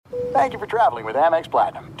Thank you for traveling with Amex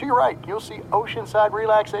Platinum. To your right, you'll see oceanside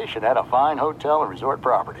relaxation at a fine hotel and resort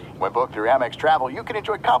property. When booked through Amex Travel, you can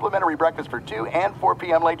enjoy complimentary breakfast for 2 and 4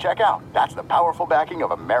 p.m. late checkout. That's the powerful backing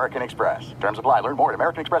of American Express. Terms apply. Learn more at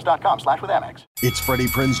americanexpress.com/withAmex. It's Freddie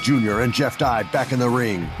Prinze Jr. and Jeff Dye back in the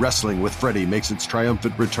ring. Wrestling with Freddie makes its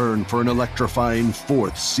triumphant return for an electrifying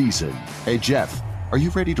 4th season. Hey, Jeff, are you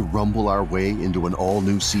ready to rumble our way into an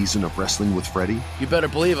all-new season of Wrestling with Freddie? You better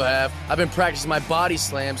believe I have. I've been practicing my body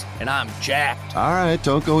slams, and I'm jacked. All right,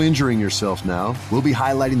 don't go injuring yourself now. We'll be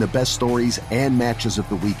highlighting the best stories and matches of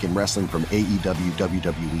the week in wrestling from AEW,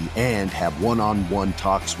 WWE, and have one-on-one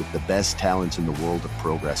talks with the best talents in the world of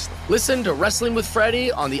pro wrestling. Listen to Wrestling with Freddie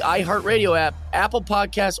on the iHeartRadio app, Apple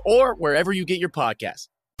Podcasts, or wherever you get your podcasts.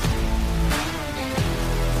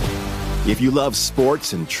 If you love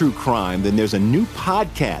sports and true crime, then there's a new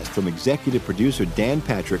podcast from executive producer Dan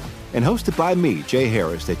Patrick and hosted by me, Jay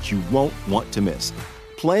Harris, that you won't want to miss.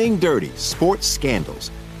 Playing Dirty: Sports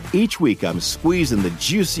Scandals. Each week, I'm squeezing the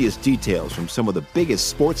juiciest details from some of the biggest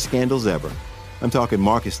sports scandals ever. I'm talking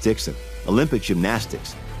Marcus Dixon, Olympic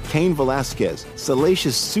gymnastics, Cain Velasquez,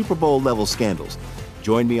 salacious Super Bowl-level scandals.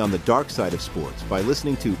 Join me on the dark side of sports by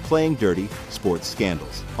listening to Playing Dirty: Sports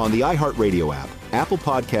Scandals on the iHeartRadio app, Apple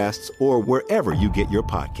Podcasts, or wherever you get your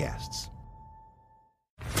podcasts.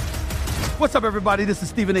 What's up, everybody? This is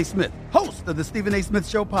Stephen A. Smith, host of the Stephen A. Smith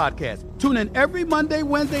Show podcast. Tune in every Monday,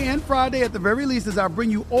 Wednesday, and Friday at the very least as I bring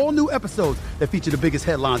you all new episodes that feature the biggest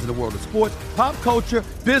headlines in the world of sports, pop culture,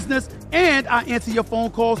 business, and I answer your phone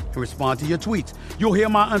calls and respond to your tweets. You'll hear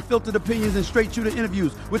my unfiltered opinions and straight-shooter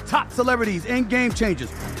interviews with top celebrities and game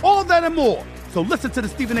changers. All of that and more. So listen to the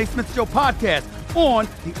Stephen A. Smith Show podcast on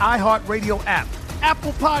the iHeartRadio app,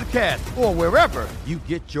 Apple Podcasts, or wherever you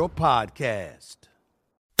get your podcast.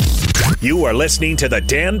 You are listening to the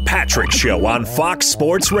Dan Patrick Show on Fox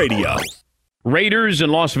Sports Radio. Raiders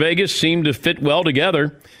and Las Vegas seem to fit well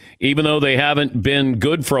together. Even though they haven't been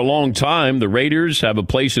good for a long time, the Raiders have a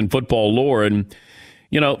place in football lore. And,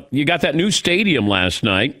 you know, you got that new stadium last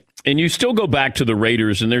night, and you still go back to the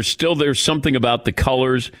Raiders, and there's something about the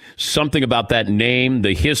colors, something about that name,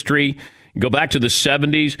 the history. Go back to the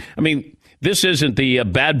 70s. I mean, this isn't the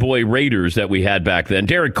bad boy Raiders that we had back then.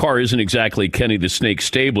 Derek Carr isn't exactly Kenny the Snake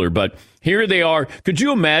Stabler, but here they are. Could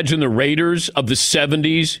you imagine the Raiders of the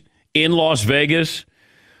 70s in Las Vegas?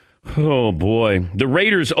 Oh, boy. The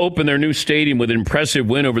Raiders opened their new stadium with an impressive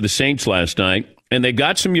win over the Saints last night, and they've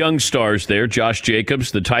got some young stars there. Josh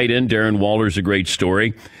Jacobs, the tight end, Darren Waller's a great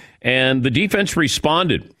story. And the defense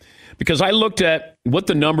responded because I looked at what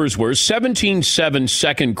the numbers were. 17-7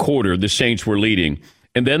 second quarter, the Saints were leading.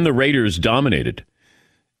 And then the Raiders dominated.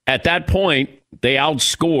 At that point, they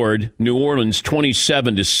outscored New Orleans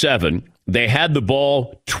 27-7. They had the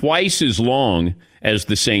ball twice as long as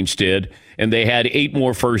the Saints did, and they had 8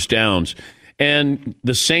 more first downs. And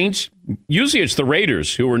the Saints, usually it's the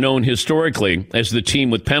Raiders who are known historically as the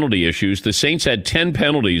team with penalty issues. The Saints had 10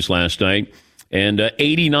 penalties last night and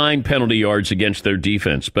 89 penalty yards against their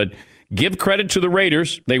defense. But give credit to the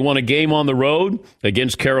Raiders. They won a game on the road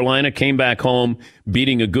against Carolina, came back home,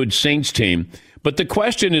 beating a good Saints team. But the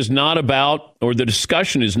question is not about, or the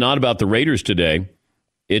discussion is not about the Raiders today.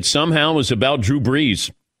 It somehow is about Drew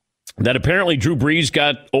Brees. That apparently Drew Brees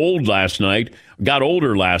got older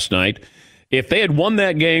last night. If they had won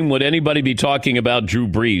that game, would anybody be talking about Drew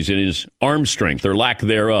Brees and his arm strength or lack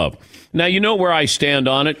thereof? Now, you know where I stand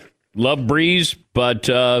on it. Love Brees, but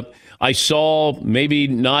I saw maybe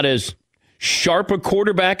not as sharp a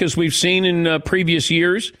quarterback as we've seen in previous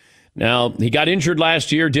years. Now, he got injured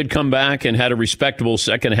last year, did come back and had a respectable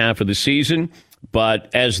second half of the season. But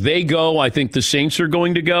as they go, I think the Saints are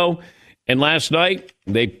going to go. And last night,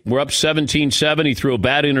 they were up 17-7. He threw a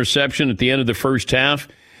bad interception at the end of the first half.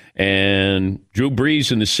 And Drew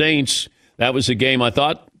Brees and the Saints, that was a game I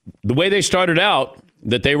thought, the way they started out,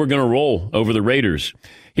 that they were going to roll over the Raiders.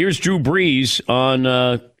 Here's Drew Brees on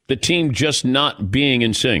the team just not being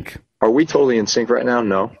in sync. Are we totally in sync right now?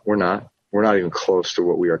 No, we're not. We're not even close to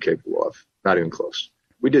what we are capable of. Not even close.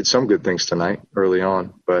 We did some good things tonight early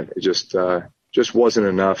on, but it just wasn't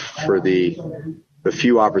enough for the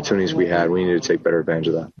few opportunities we had. We need to take better advantage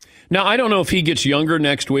of that. Now, I don't know if he gets younger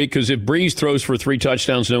next week, because if Brees throws for 3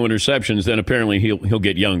 touchdowns, no interceptions, then apparently he'll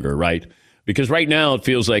get younger, right? Because right now it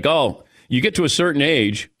feels like, oh, you get to a certain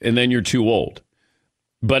age and then you're too old.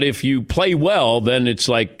 But if you play well, then it's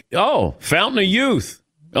like, oh, fountain of youth.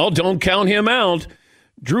 Oh, don't count him out.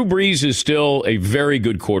 Drew Brees is still a very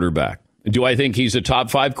good quarterback. Do I think he's a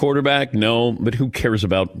top 5 quarterback? No, but who cares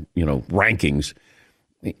about, rankings?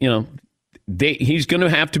 He's going to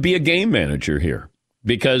have to be a game manager here,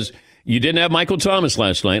 because You didn't have Michael Thomas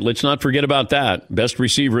last night. Let's not forget about that. Best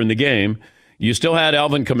receiver in the game. You still had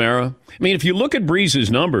Alvin Kamara. I mean, if you look at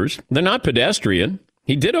Breeze's numbers, they're not pedestrian.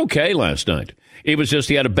 He did okay last night. It was just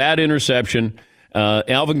he had a bad interception.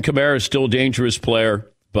 Alvin Kamara is still a dangerous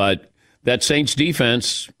player, but that Saints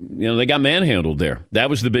defense, they got manhandled there. That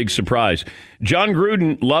was the big surprise. John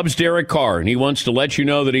Gruden loves Derek Carr, and he wants to let you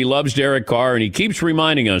know that he loves Derek Carr, and he keeps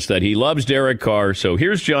reminding us that he loves Derek Carr. So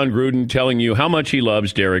here's John Gruden telling you how much he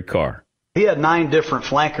loves Derek Carr. He had 9 different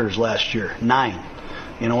flankers last year. 9.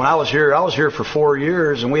 When I was here for 4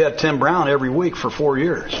 years, and we had Tim Brown every week for 4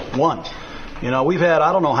 years. 1. We've had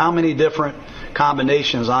I don't know how many different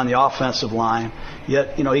combinations on the offensive line.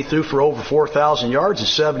 Yet, he threw for over 4,000 yards and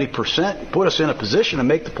 70%, put us in a position to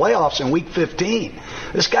make the playoffs in Week 15.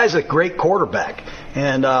 This guy's a great quarterback,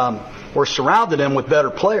 and we're surrounded him with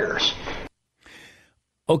better players.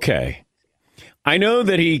 Okay. I know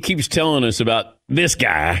that he keeps telling us about this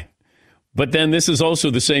guy, but then this is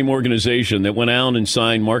also the same organization that went out and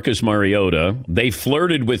signed Marcus Mariota. They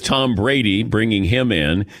flirted with Tom Brady, bringing him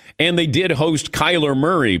in, and they did host Kyler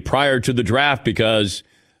Murray prior to the draft because,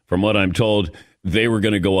 from what I'm told, they were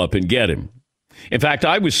going to go up and get him. In fact,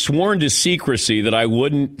 I was sworn to secrecy that I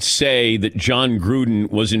wouldn't say that John Gruden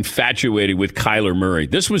was infatuated with Kyler Murray.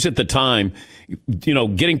 This was at the time,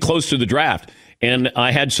 getting close to the draft. And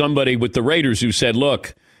I had somebody with the Raiders who said,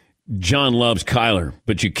 look, John loves Kyler,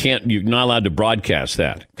 but you're not allowed to broadcast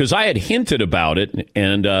that. Because I had hinted about it,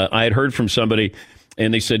 and I had heard from somebody,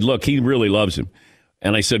 and they said, look, he really loves him.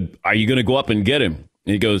 And I said, are you going to go up and get him?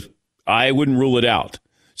 And he goes, I wouldn't rule it out.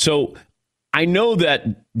 So I know that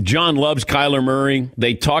John loves Kyler Murray.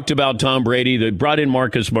 They talked about Tom Brady. They brought in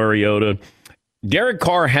Marcus Mariota. Derek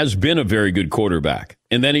Carr has been a very good quarterback,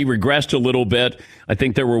 and then he regressed a little bit. I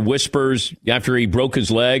think there were whispers after he broke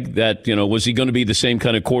his leg that, was he going to be the same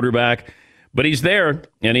kind of quarterback? But he's there,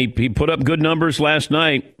 and he put up good numbers last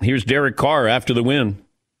night. Here's Derek Carr after the win.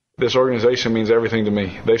 This organization means everything to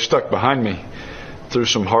me. They've stuck behind me through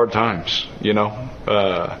some hard times,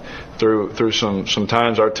 Through some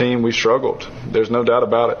times our team, we struggled. There's no doubt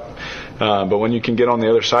about it. But when you can get on the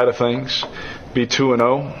other side of things, be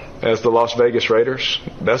 2-0 as the Las Vegas Raiders,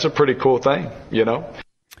 that's a pretty cool thing,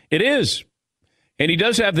 It is. And he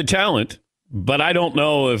does have the talent, but I don't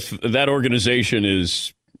know if that organization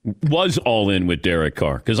was all in with Derek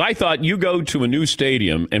Carr. Because I thought you go to a new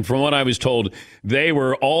stadium, and from what I was told, they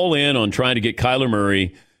were all in on trying to get Kyler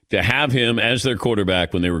Murray to have him as their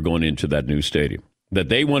quarterback when they were going into that new stadium. That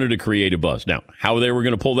they wanted to create a buzz. Now, how they were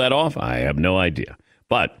going to pull that off, I have no idea.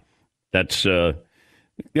 But that's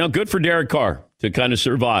good for Derek Carr to kind of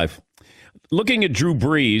survive. Looking at Drew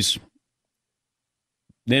Brees,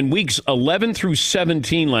 in weeks 11 through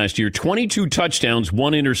 17 last year, 22 touchdowns,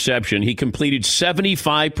 1 interception. He completed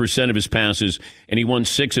 75% of his passes, and he won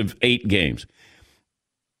 6 of 8 games.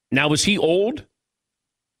 Now, was he old?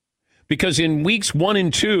 Because in weeks 1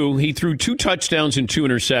 and 2, he threw 2 touchdowns and 2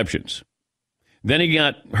 interceptions. Then he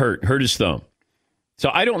got hurt his thumb. So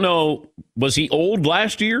I don't know, was he old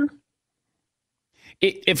last year?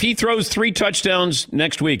 If he throws 3 touchdowns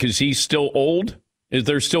next week, is he still old? Is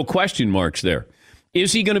there still question marks there?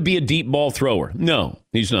 Is he going to be a deep ball thrower? No,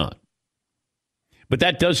 he's not. But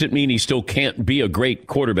that doesn't mean he still can't be a great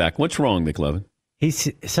quarterback. What's wrong, McLevin? He's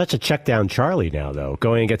such a check down Charlie now, though,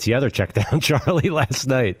 going against the other check down Charlie last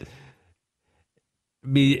night. I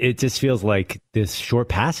mean, it just feels like this short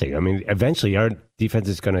passing. I mean, eventually our defense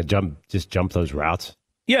is going to jump those routes.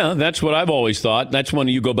 Yeah, that's what I've always thought. That's when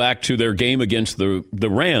you go back to their game against the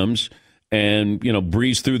Rams and,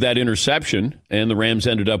 Breeze threw that interception, and the Rams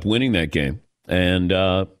ended up winning that game. And,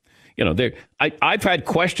 I've had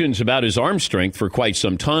questions about his arm strength for quite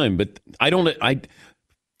some time, but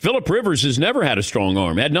Phillip Rivers has never had a strong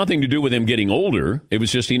arm. It had nothing to do with him getting older. It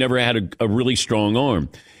was just he never had a really strong arm.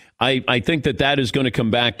 I think that is going to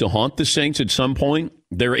come back to haunt the Saints at some point,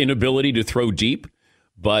 their inability to throw deep.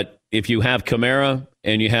 But if you have Kamara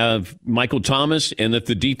and you have Michael Thomas, and if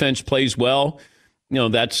the defense plays well,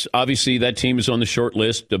 that's obviously that team is on the short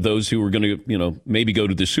list of those who are going to, maybe go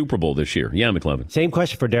to the Super Bowl this year. Yeah, McLevin. Same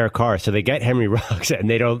question for Derek Carr. So they get Henry Ruggs and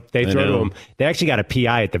they throw to him. They actually got a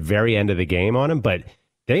PI at the very end of the game on him, but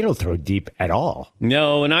they don't throw deep at all.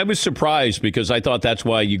 No, and I was surprised because I thought that's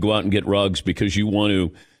why you go out and get Ruggs, because you want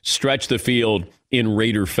to stretch the field in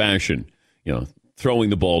Raider fashion, throwing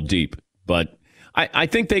the ball deep. But I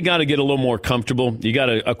think they got to get a little more comfortable. You got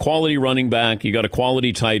a quality running back. You got a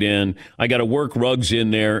quality tight end. I got to work Ruggs in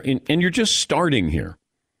there. And you're just starting here.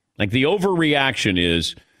 Like, the overreaction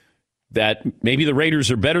is that maybe the Raiders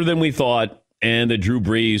are better than we thought, and that Drew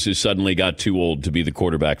Brees has suddenly got too old to be the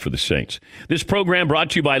quarterback for the Saints. This program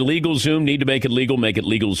brought to you by LegalZoom. Need to make it legal? Make it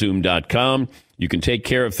LegalZoom.com. You can take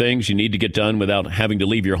care of things you need to get done without having to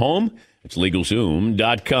leave your home. It's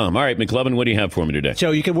LegalZoom.com. All right, McLovin, what do you have for me today?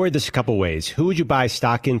 So you can word this a couple ways. Who would you buy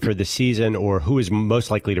stock in for the season, or who is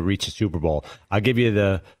most likely to reach the Super Bowl? I'll give you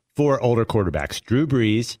the 4 older quarterbacks: Drew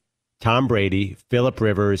Brees, Tom Brady, Phillip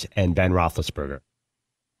Rivers, and Ben Roethlisberger.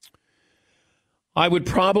 I would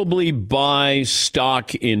probably buy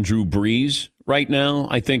stock in Drew Brees right now.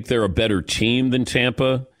 I think they're a better team than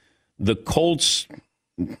Tampa. The Colts,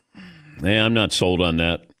 I'm not sold on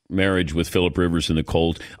that marriage with Phillip Rivers and the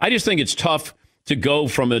Colts. I just think it's tough to go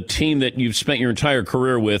from a team that you've spent your entire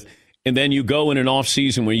career with, and then you go in an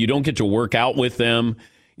offseason where you don't get to work out with them.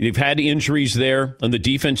 They've had injuries there on the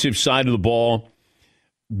defensive side of the ball.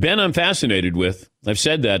 Ben, I'm fascinated with. I've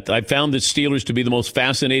said that. I found the Steelers to be the most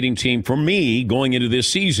fascinating team for me going into this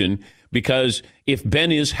season because if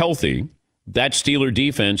Ben is healthy, that Steeler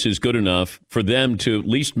defense is good enough for them to at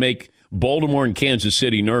least make Baltimore and Kansas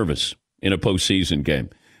City nervous in a postseason game.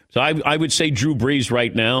 So I would say Drew Brees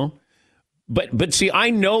right now. But see,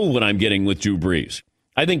 I know what I'm getting with Drew Brees.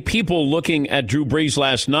 I think people looking at Drew Brees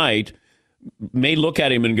last night may look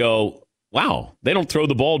at him and go, wow, they don't throw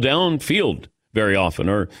the ball downfield very often,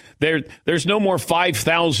 or there's no more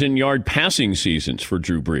 5,000-yard passing seasons for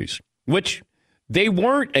Drew Brees, which they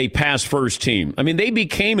weren't a pass-first team. I mean, they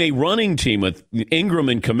became a running team with Ingram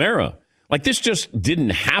and Kamara. Like, this just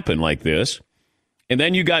didn't happen like this. And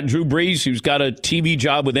then you got Drew Brees, who's got a TV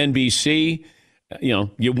job with NBC. You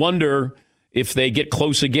know, you wonder if they get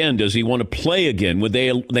close again. Does he want to play again? Would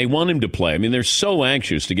they want him to play? I mean, they're so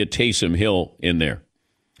anxious to get Taysom Hill in there.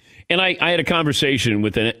 And I had a conversation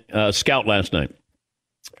with a scout last night,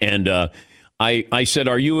 and I said,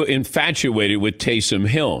 are you infatuated with Taysom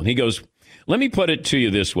Hill? And he goes, let me put it to you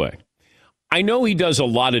this way. I know he does a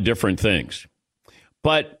lot of different things,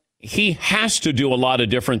 but he has to do a lot of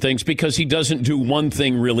different things because he doesn't do one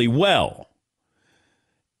thing really well.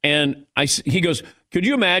 And he goes, could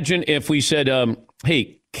you imagine if we said,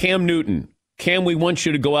 hey, Cam Newton, we want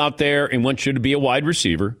you to go out there and want you to be a wide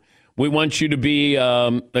receiver. We want you to be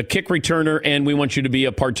a kick returner, and we want you to be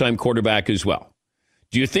a part-time quarterback as well.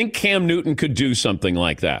 Do you think Cam Newton could do something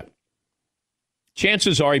like that?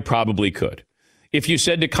 Chances are he probably could. If you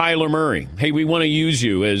said to Kyler Murray, hey, we want to use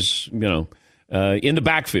you as, in the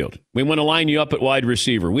backfield. We want to line you up at wide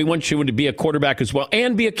receiver. We want you to be a quarterback as well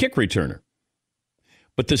and be a kick returner.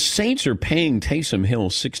 But the Saints are paying Taysom Hill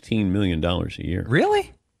 $16 million a year.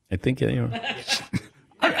 Really? I think they are.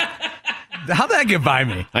 How'd that get by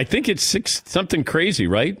me? I think it's something crazy,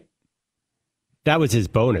 right? That was his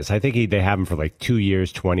bonus. I think they have him for like 2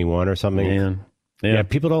 years, 21 or something. Yeah,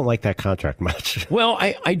 people don't like that contract much. Well,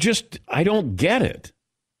 I don't get it.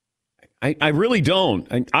 I really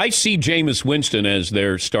don't. I see Jameis Winston as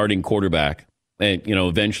their starting quarterback, and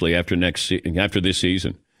eventually after this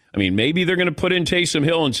season. I mean, maybe they're going to put in Taysom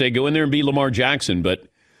Hill and say, go in there and be Lamar Jackson, but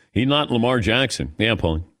he's not Lamar Jackson. Yeah,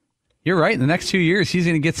 Paulie. You're right. In the next 2 years, he's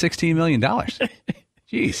going to get $16 million.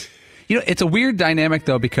 Jeez. It's a weird dynamic,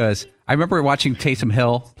 though, because I remember watching Taysom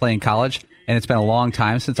Hill play in college, and it's been a long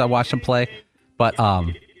time since I watched him play. But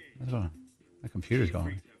my computer's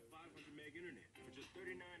going.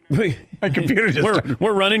 My computer just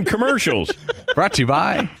we're running commercials. Brought to you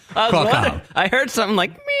by Qualcomm. I heard something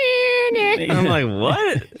like, and I'm like,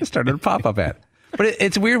 what? It started a pop-up ad. But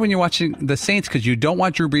it's weird when you're watching the Saints because you don't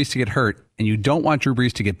want Drew Brees to get hurt and you don't want Drew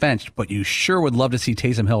Brees to get benched, but you sure would love to see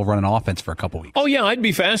Taysom Hill run an offense for a couple weeks. Oh, yeah, I'd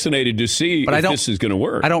be fascinated to see if this is going to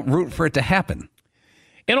work. I don't root for it to happen.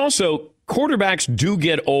 And also, quarterbacks do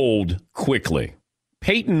get old quickly.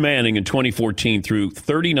 Peyton Manning in 2014 threw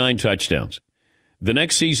 39 touchdowns. The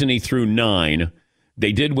next season, he threw 9.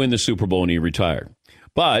 They did win the Super Bowl and he retired.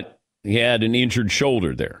 But he had an injured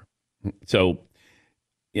shoulder there. So,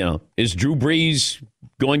 is Drew Brees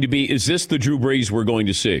is this the Drew Brees we're going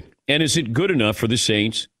to see? And is it good enough for the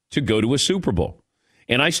Saints to go to a Super Bowl?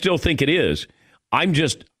 And I still think it is. I'm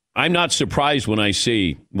not surprised when I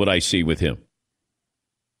see what I see with him.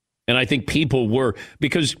 And I think people were,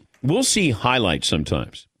 because we'll see highlights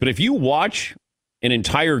sometimes. But if you watch an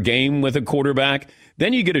entire game with a quarterback,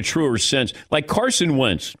 then you get a truer sense. Like Carson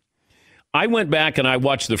Wentz. I went back and I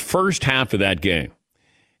watched the first half of that game.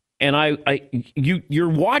 And you're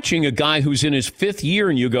watching a guy who's in his 5th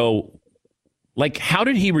year and you go, like, how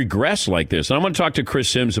did he regress like this? And I'm going to talk to Chris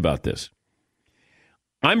Sims about this.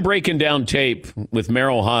 I'm breaking down tape with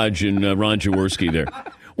Merrill Hodge and Ron Jaworski there.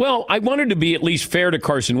 Well, I wanted to be at least fair to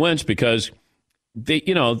Carson Wentz because,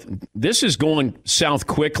 this is going south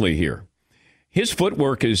quickly here. His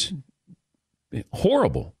footwork is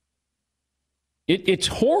horrible. It's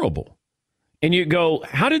horrible. And you go,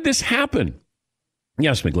 how did this happen?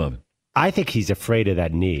 Yes, McLovin. I think he's afraid of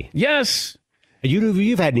that knee. Yes.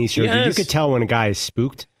 You've had knee surgery. Yes. You could tell when a guy is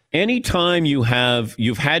spooked. Anytime you've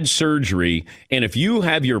had surgery, and if you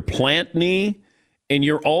have your plant knee, and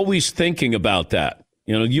you're always thinking about that,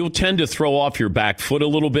 you'll tend to throw off your back foot a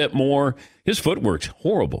little bit more. His footwork's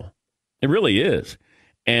horrible. It really is.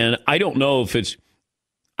 And I don't know if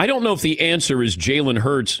the answer is Jalen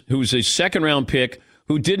Hurts, who's a second-round pick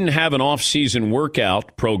who didn't have an off-season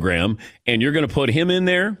workout program, and you're going to put him in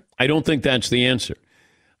there. I don't think that's the answer.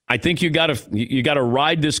 I think you got to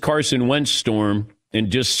ride this Carson Wentz storm and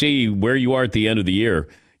just see where you are at the end of the year.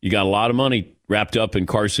 You got a lot of money wrapped up in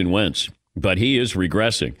Carson Wentz, but he is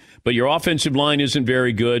regressing. But your offensive line isn't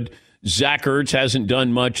very good. Zach Ertz hasn't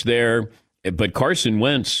done much there. But Carson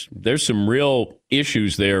Wentz, there's some real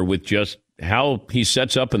issues there with just how he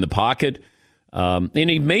sets up in the pocket. And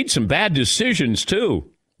he made some bad decisions, too,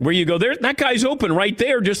 where you go, that guy's open right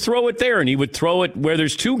there. Just throw it there. And he would throw it where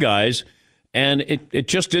there's two guys. And it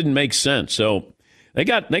just didn't make sense. So they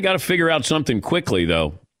got to figure out something quickly,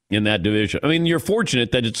 though, in that division. I mean, you're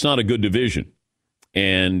fortunate that it's not a good division.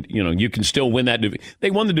 And, you can still win that division. They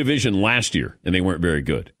won the division last year, and they weren't very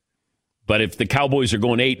good. But if the Cowboys are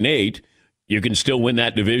going 8-8, you can still win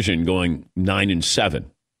that division going 9-7.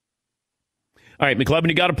 All right, McLevin,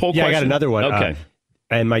 you got a poll question? I got another one. Okay.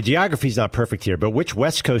 And my geography is not perfect here, but which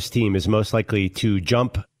West Coast team is most likely to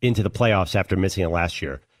jump into the playoffs after missing it last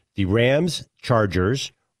year? The Rams,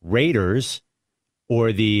 Chargers, Raiders,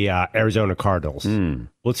 or the Arizona Cardinals?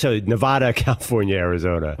 Well, so Nevada, California,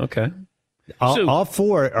 Arizona. Okay. All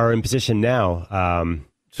four are in position now.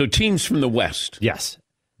 So teams from the West. Yes.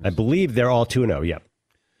 I believe they're all 2-0. Yep.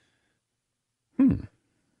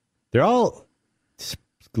 They're all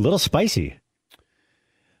a little spicy.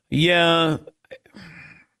 Yeah.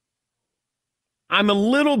 I'm a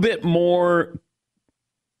little bit more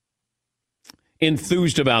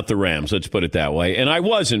enthused about the Rams, let's put it that way. And I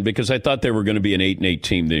wasn't, because I thought they were going to be an 8-8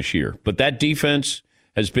 team this year. But that defense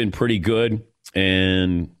has been pretty good.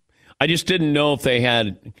 And I just didn't know if they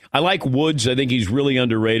had. I like Woods. I think he's really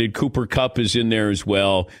underrated. Cooper Kupp is in there as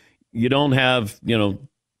well. You don't have,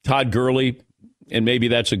 Todd Gurley, and maybe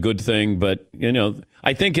that's a good thing. But,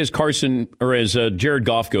 I think as Jared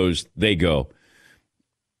Goff goes, they go.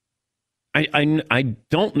 I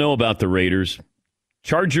don't know about the Raiders.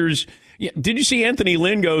 Chargers. Yeah, did you see Anthony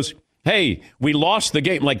Lynn goes, hey, we lost the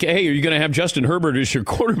game. Like, hey, are you going to have Justin Herbert as your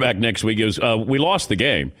quarterback next week? He goes, we lost the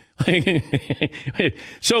game.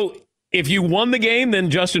 So if you won the game,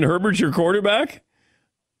 then Justin Herbert's your quarterback?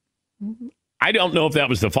 I don't know if that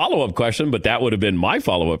was the follow-up question, but that would have been my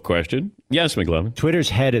follow-up question. Yes, McLevin. Twitter's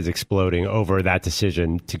head is exploding over that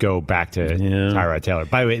decision to go back to Tyrod Taylor.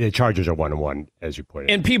 By the way, the Chargers are 1-1, as you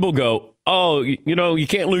pointed out. And people go, oh, you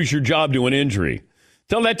can't lose your job to an injury.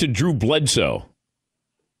 Tell that to Drew Bledsoe.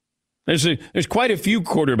 There's quite a few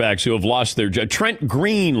quarterbacks who have lost their job. Trent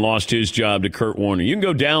Green lost his job to Kurt Warner. You can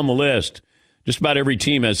go down the list. Just about every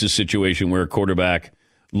team has this situation where a quarterback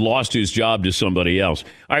lost his job to somebody else.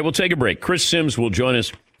 All right, we'll take a break. Chris Sims will join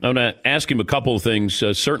us. I'm going to ask him a couple of things,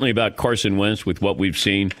 certainly about Carson Wentz with what we've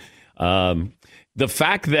seen. The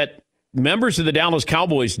fact that members of the Dallas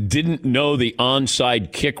Cowboys didn't know the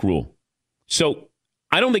onside kick rule. So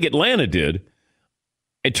I don't think Atlanta did.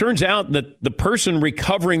 It turns out that the person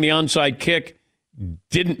recovering the onside kick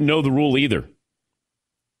didn't know the rule either.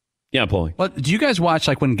 Yeah, Paulie. Well, do you guys watch,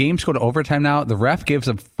 like, when games go to overtime now, the ref gives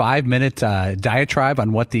a 5-minute diatribe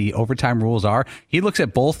on what the overtime rules are? He looks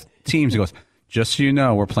at both teams and goes, just so you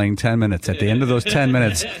know, we're playing 10 minutes. At the end of those 10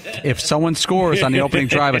 minutes, if someone scores on the opening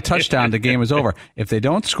drive a touchdown, the game is over. If they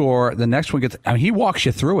don't score, the next one gets – I mean, he walks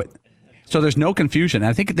you through it. So there's no confusion.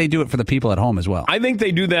 I think they do it for the people at home as well. I think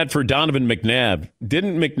they do that for Donovan McNabb.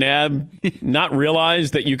 Didn't McNabb not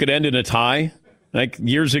realize that you could end in a tie, like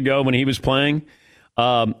years ago when he was playing?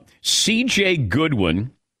 C.J.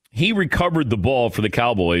 Goodwin, he recovered the ball for the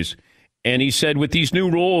Cowboys, and he said with these new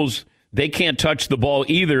rules, they can't touch the ball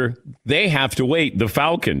either. They have to wait, the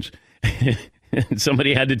Falcons.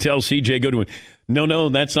 Somebody had to tell C.J. Goodwin, no,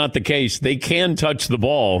 that's not the case. They can touch the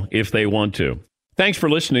ball if they want to. Thanks for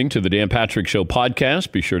listening to the Dan Patrick Show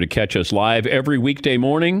podcast. Be sure to catch us live every weekday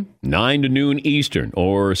morning, 9 to noon Eastern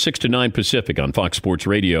or 6 to 9 Pacific on Fox Sports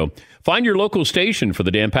Radio. Find your local station for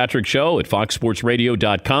the Dan Patrick Show at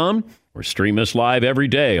foxsportsradio.com or stream us live every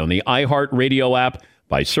day on the iHeartRadio app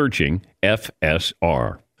by searching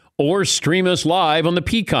FSR. Or stream us live on the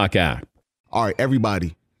Peacock app. All right,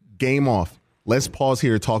 everybody, game off. Let's pause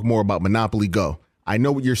here to talk more about Monopoly Go. I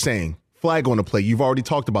know what you're saying. Flag on the play. You've already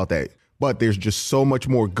talked about that. But there's just so much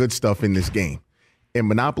more good stuff in this game. In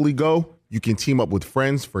Monopoly Go, You can team up with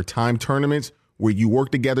friends for time tournaments where you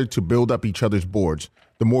work together to build up each other's boards.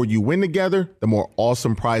 The more you win together, the more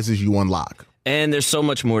awesome prizes you unlock. And there's so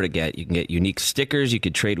much more to get. You can get unique stickers. You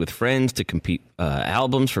could trade with friends to compete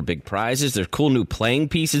albums for big prizes. There's cool new playing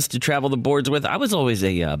pieces to travel the boards with. I was always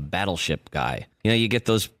a Battleship guy. You get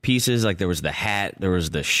those pieces, like there was the hat, there was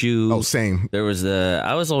the shoe. Oh, same. I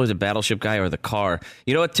was always a Battleship guy, or the car.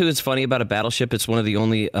 You know what, too, is funny about a Battleship? It's one of the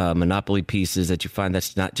only Monopoly pieces that you find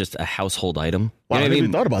that's not just a household item. Wow, I never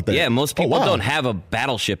even thought about that. Yeah, most people don't have a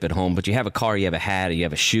Battleship at home, but you have a car, you have a hat, you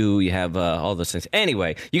have a shoe, you have all those things.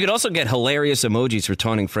 Anyway, you could also get hilarious emojis for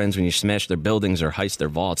taunting friends when you smash their buildings or heist their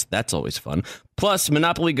vaults. That's always fun. Plus,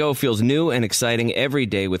 Monopoly Go feels new and exciting every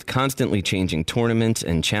day with constantly changing tournaments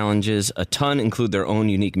and challenges. A ton include their own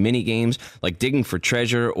unique mini games, like digging for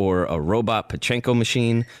treasure or a robot Pachinko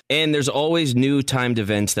machine. And there's always new timed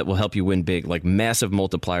events that will help you win big, like massive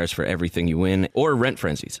multipliers for everything you win, or rent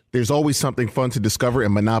frenzies. There's always something fun to discover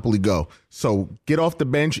in Monopoly Go. So get off the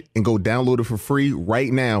bench and go download it for free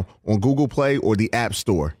right now on Google Play or the App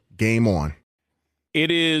Store. Game on. It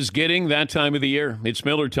is getting that time of the year. It's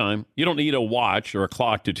Miller time. You don't need a watch or a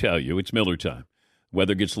clock to tell you. It's Miller time.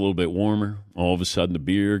 Weather gets a little bit warmer. All of a sudden, the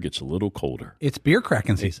beer gets a little colder. It's beer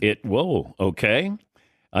cracking season. Whoa, okay.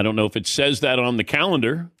 I don't know if it says that on the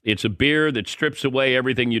calendar. It's a beer that strips away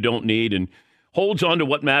everything you don't need and holds on to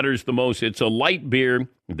what matters the most. It's a light beer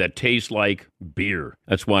that tastes like beer.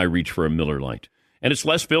 That's why I reach for a Miller Lite. And it's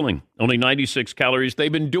less filling, only 96 calories. They've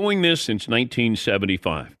been doing this since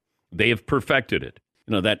 1975. They have perfected it.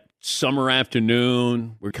 That summer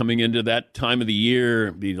afternoon, we're coming into that time of the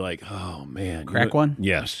year, be like, oh, man. Crack one?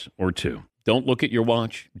 Yes, or two. Don't look at your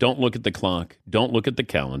watch. Don't look at the clock. Don't look at the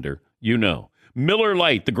calendar. Miller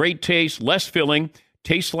Lite, the great taste, less filling,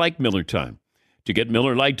 tastes like Miller time. To get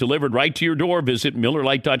Miller Lite delivered right to your door, visit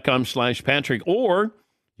MillerLite.com/Patrick, or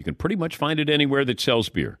you can pretty much find it anywhere that sells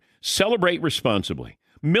beer. Celebrate responsibly.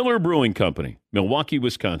 Miller Brewing Company, Milwaukee,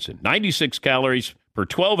 Wisconsin. 96 calories per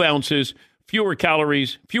 12 ounces, fewer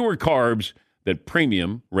calories, fewer carbs than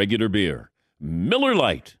premium regular beer. Miller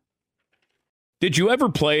Lite. Did you ever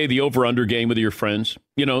play the over-under game with your friends?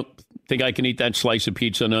 Think I can eat that slice of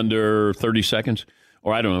pizza in under 30 seconds?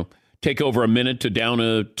 Or I don't know, take over a minute to down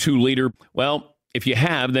a 2-liter? Well, if you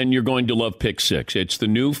have, then you're going to love Pick 6. It's the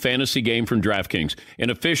new fantasy game from DraftKings, an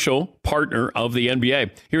official partner of the NBA.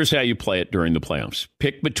 Here's how you play it during the playoffs.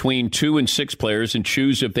 Pick between 2 and 6 players and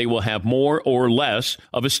choose if they will have more or less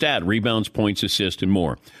of a stat, rebounds, points, assists, and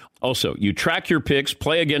more. Also, you track your picks,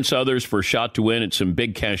 play against others for a shot to win at some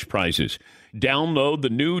big cash prizes. Download the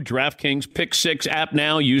new DraftKings Pick 6 app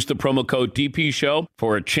now. Use the promo code DPShow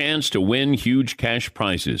for a chance to win huge cash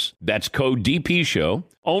prizes. That's code DPShow.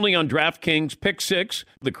 Only on DraftKings Pick 6.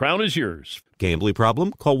 The crown is yours. Gambling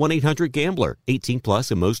problem? Call 1-800-GAMBLER. 18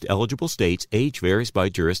 plus in most eligible states. Age varies by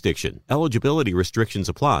jurisdiction. Eligibility restrictions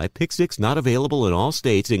apply. Pick 6 not available in all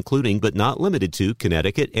states, including but not limited to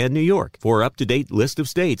Connecticut and New York. For up-to-date list of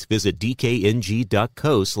states, visit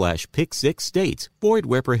dkng.co/pick6states. Void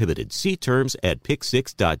where prohibited. See terms at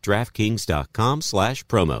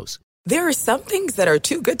pick6.draftkings.com/promos. There are some things that are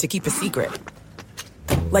too good to keep a secret.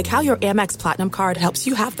 Like how your Amex Platinum card helps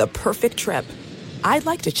you have the perfect trip. I'd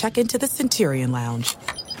like to check into the Centurion Lounge.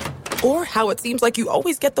 Or how it seems like you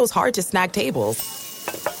always get those hard-to-snag tables.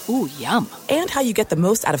 Ooh, yum. And how you get the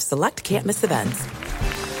most out of select can't-miss events.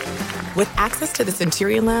 With access to the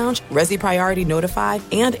Centurion Lounge, Resi Priority Notified,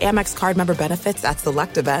 and Amex card member benefits at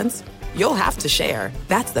select events, you'll have to share.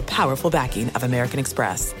 That's the powerful backing of American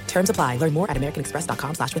Express. Terms apply. Learn more at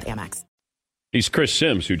americanexpress.com/withAmex. He's Chris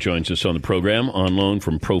Sims, who joins us on the program on loan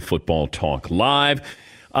from Pro Football Talk Live.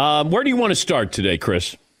 Where do you want to start today,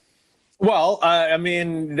 Chris? Well,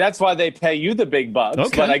 that's why they pay you the big bucks.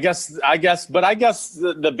 Okay. But I guess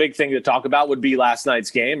the big thing to talk about would be last night's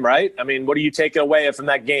game, right? I mean, what do you take away from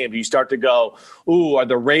that game? Do you start to go, ooh, are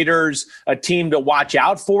the Raiders a team to watch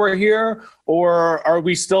out for here? Or are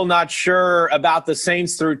we still not sure about the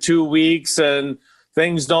Saints through 2 weeks and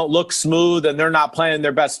things don't look smooth and they're not playing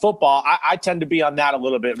their best football? I tend to be on that a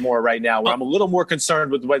little bit more right now, where I'm a little more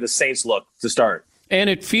concerned with the way the Saints look to start. And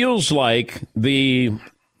it feels like the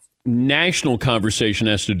national conversation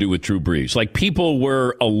has to do with Drew Brees. Like, people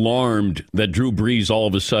were alarmed that Drew Brees all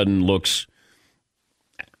of a sudden looks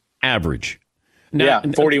average. Now,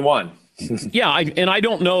 41. Yeah, I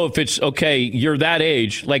don't know if it's, okay, you're that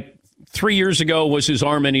age. Like, 3 years ago, was his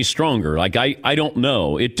arm any stronger? Like, I don't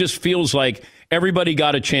know. It just feels like everybody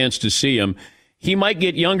got a chance to see him. He might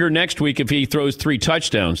get younger next week if he throws 3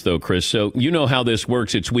 touchdowns, though, Chris. So you know how this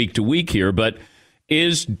works. It's week to week here. But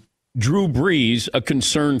is Drew Brees a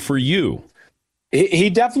concern for you? He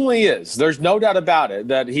definitely is. There's no doubt about it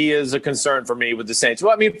that he is a concern for me with the Saints.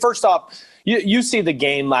 Well, I mean, first off, you see the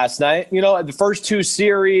game last night. You know, the first two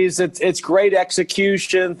series, it's great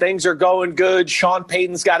execution. Things are going good. Sean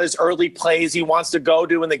Payton's got his early plays he wants to go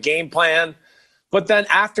to in the game plan. But then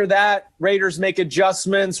after that, Raiders make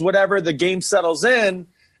adjustments, whatever, the game settles in,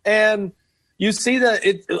 and you see that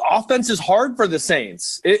offense is hard for the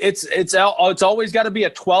Saints. It's always got to be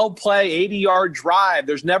a 12-play, 80-yard drive.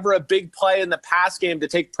 There's never a big play in the pass game to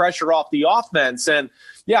take pressure off the offense. And,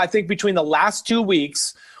 yeah, I think between the last 2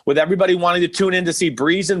 weeks, with everybody wanting to tune in to see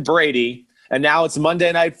Breeze and Brady, and now it's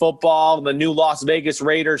Monday Night Football, the new Las Vegas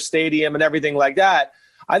Raiders stadium and everything like that,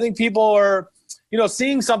 I think people are,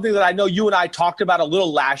 seeing something that I know you and I talked about a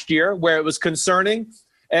little last year where it was concerning.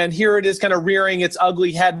 And here it is kind of rearing its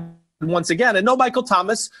ugly head once again. And no Michael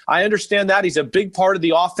Thomas, I understand that. He's a big part of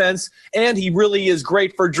the offense, and he really is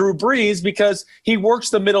great for Drew Brees because he works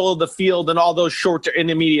the middle of the field and all those short to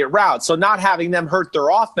intermediate routes. So not having them hurt their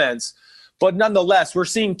offense. But nonetheless, we're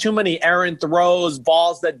seeing too many errant throws,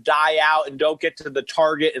 balls that die out and don't get to the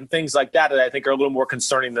target and things like that I think are a little more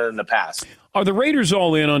concerning than in the past. Are the Raiders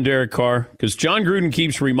all in on Derek Carr? Because John Gruden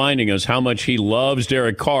keeps reminding us how much he loves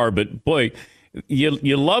Derek Carr, but boy,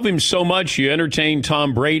 you love him so much. You entertained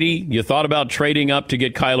Tom Brady. You thought about trading up to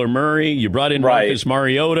get Kyler Murray. You brought in Marcus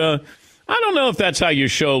Mariota. I don't know if that's how you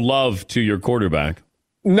show love to your quarterback.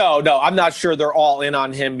 No, I'm not sure they're all in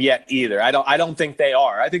on him yet either. I don't think they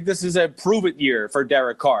are. I think this is a prove-it year for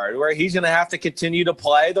Derek Carr, where he's going to have to continue to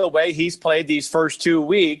play the way he's played these first 2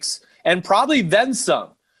 weeks, and probably then some.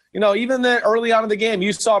 Even early on in the game,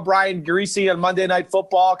 you saw Brian Griese on Monday Night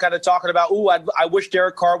Football kind of talking about, I wish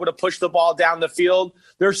Derek Carr would have pushed the ball down the field.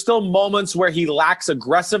 There's still moments where he lacks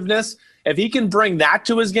aggressiveness. If he can bring that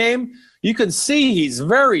to his game, you can see he's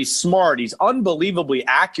very smart. He's unbelievably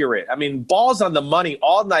accurate. I mean, balls on the money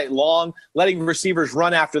all night long, letting receivers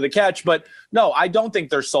run after the catch. But no, I don't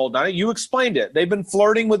think they're sold on it. You explained it. They've been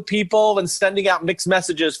flirting with people and sending out mixed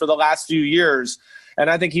messages for the last few years. And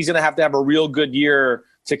I think he's going to have a real good year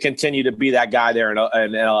to continue to be that guy there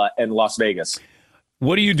in Las Vegas.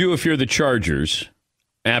 What do you do if you're the Chargers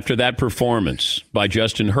after that performance by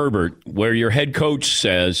Justin Herbert, where your head coach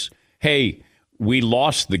says, hey, we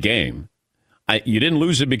lost the game? You didn't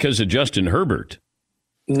lose it because of Justin Herbert.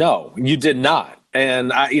 No, you did not.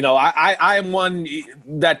 And I am one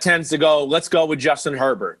that tends to go, let's go with Justin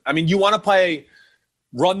Herbert. I mean, you want to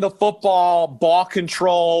run the football, ball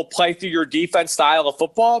control, play through your defense style of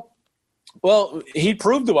football. Well, he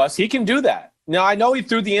proved to us he can do that. Now, I know he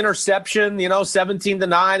threw the interception,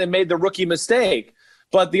 17-9 and made the rookie mistake.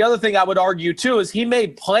 But the other thing I would argue, too, is he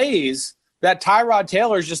made plays that Tyrod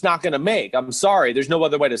Taylor's just not going to make. I'm sorry. There's no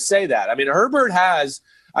other way to say that. I mean, Herbert has,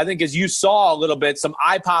 I think, as you saw a little bit, some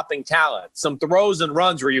eye-popping talent, some throws and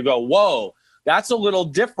runs where you go, whoa, that's a little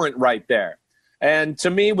different right there. And to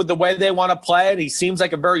me, with the way they want to play it, he seems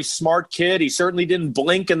like a very smart kid. He certainly didn't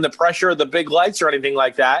blink in the pressure of the big lights or anything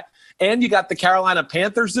like that. And you got the Carolina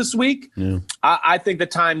Panthers this week. Yeah. I think the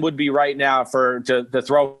time would be right now to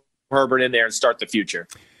throw Herbert in there and start the future.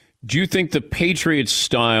 Do you think the Patriots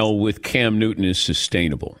style with Cam Newton is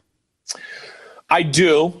sustainable? I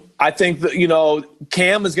do. I think that,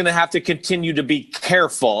 Cam is going to have to continue to be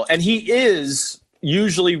careful. And he is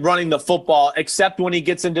usually running the football, except when he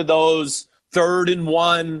gets into those 3rd and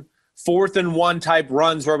 1, 4th and 1 type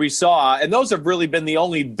runs where we saw, and those have really been the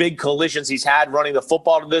only big collisions he's had running the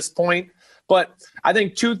football to this point. But I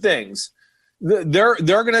think two things. They're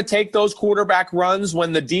going to take those quarterback runs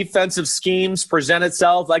when the defensive schemes present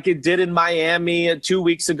itself like it did in Miami 2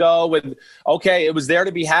 weeks ago with, okay, it was there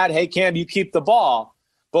to be had. Hey, Cam, you keep the ball.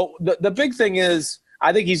 But the big thing is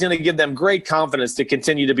I think he's going to give them great confidence to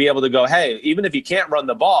continue to be able to go, hey, even if you can't run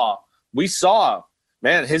the ball, we saw,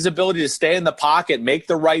 man, his ability to stay in the pocket, make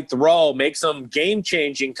the right throw, make some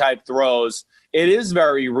game-changing type throws, it is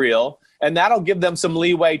very real. And that'll give them some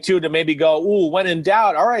leeway, too, to maybe go, when in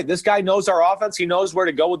doubt, all right, this guy knows our offense. He knows where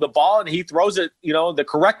to go with the ball, and he throws it, the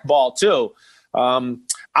correct ball, too.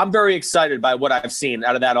 I'm very excited by what I've seen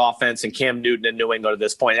out of that offense and Cam Newton in New England at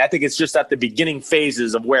this point. I think it's just at the beginning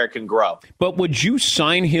phases of where it can grow. But would you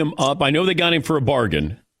sign him up? I know they got him for a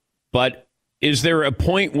bargain, but is there a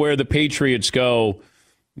point where the Patriots go,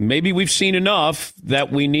 maybe we've seen enough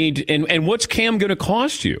that we need – and what's Cam going to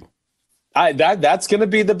cost you? That's going to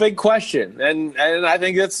be the big question. And I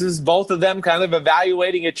think this is both of them kind of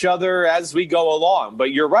evaluating each other as we go along.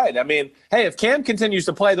 But you're right. I mean, hey, if Cam continues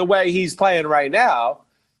to play the way he's playing right now,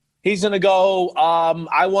 he's going to go,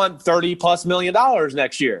 I want $30+ million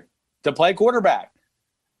next year to play quarterback.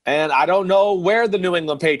 And I don't know where the New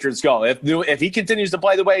England Patriots go. If he continues to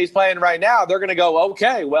play the way he's playing right now, they're going to go,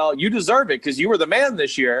 okay, well, you deserve it because you were the man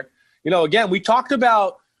this year. Again, we talked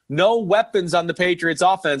about no weapons on the Patriots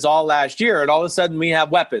offense all last year, and all of a sudden we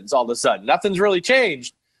have weapons all of a sudden. Nothing's really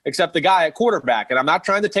changed except the guy at quarterback. And I'm not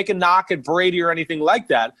trying to take a knock at Brady or anything like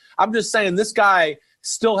that. I'm just saying this guy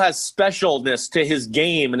still has specialness to his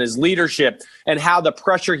game and his leadership and how the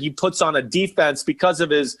pressure he puts on a defense because of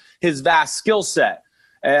his vast skill set.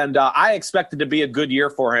 And I expect it to be a good year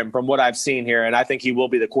for him from what I've seen here, and I think he will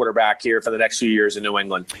be the quarterback here for the next few years in New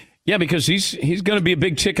England. Yeah, because he's going to be a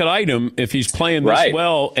big ticket item if he's playing this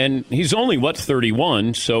well, and he's only,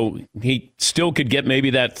 31, so he still could get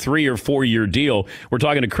maybe that 3 or 4 year deal. We're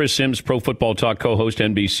talking to Chris Sims, Pro Football Talk co-host,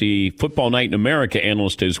 NBC Football Night in America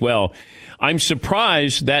analyst as well. I'm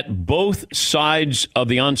surprised that both sides of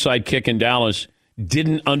the onside kick in Dallas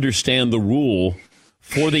didn't understand the rule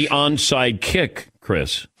for the onside kick,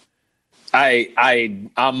 Chris.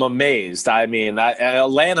 I'm amazed. I mean,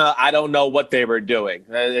 Atlanta, I don't know what they were doing.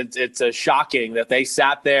 It's shocking that they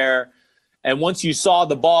sat there, and once you saw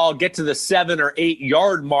the ball get to the 7 or 8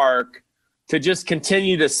 yard mark, to just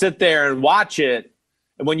continue to sit there and watch it.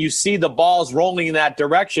 And when you see the balls rolling in that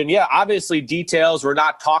direction, yeah, obviously details were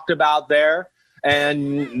not talked about there,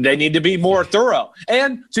 and they need to be more thorough.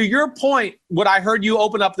 And to your point, what I heard you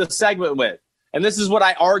open up the segment with, and this is what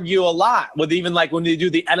I argue a lot with, even like when they do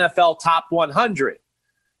the NFL Top 100.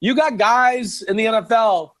 You got guys in the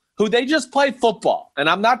NFL who they just play football. And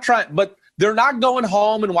I'm not trying, but they're not going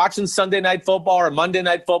home and watching Sunday Night Football or Monday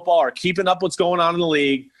Night Football or keeping up what's going on in the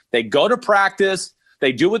league. They go to practice.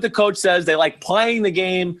 They do what the coach says. They like playing the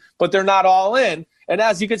game, but they're not all in. And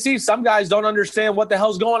as you can see, some guys don't understand what the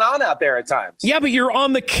hell's going on out there at times. Yeah, but you're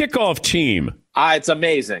on the kickoff team. It's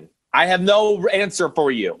amazing. I have no answer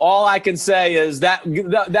for you. All I can say is that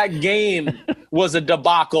game was a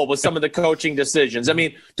debacle with some of the coaching decisions. I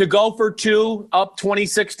mean, to go for 2 up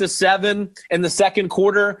 26-7 in the second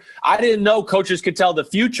quarter, I didn't know coaches could tell the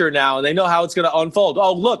future now, and they know how it's going to unfold.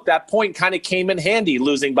 Oh, look, that point kind of came in handy,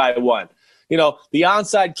 losing by 1. The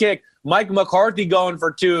onside kick, Mike McCarthy going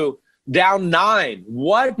for 2, down 9.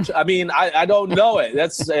 What? I mean, I don't know it.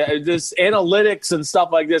 That's this analytics and stuff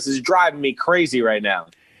like this is driving me crazy right now.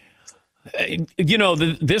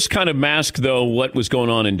 This kind of mask, though, what was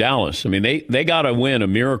going on in Dallas. I mean, they got to win a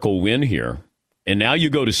miracle win here. And now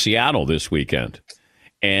you go to Seattle this weekend.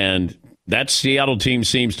 And that Seattle team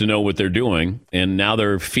seems to know what they're doing. And now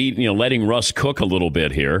they're letting Russ cook a little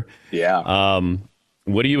bit here. Yeah.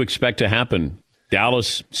 What do you expect to happen?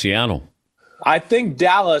 Dallas, Seattle. I think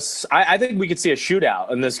Dallas, I think we could see a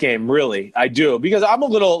shootout in this game, really. I do. Because I'm a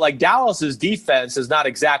little, like, Dallas's defense has not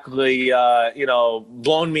exactly,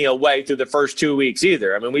 blown me away through the first 2 weeks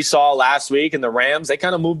either. I mean, we saw last week in the Rams, they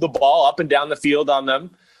kind of moved the ball up and down the field on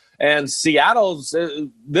them. And Seattle's,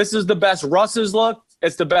 this is the best Russ has looked.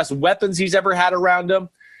 It's the best weapons he's ever had around him.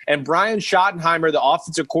 And Brian Schottenheimer, the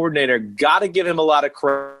offensive coordinator, got to give him a lot of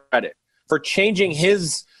credit for changing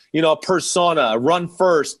his, persona, run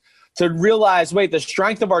first, to realize, wait, the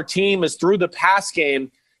strength of our team is through the pass game.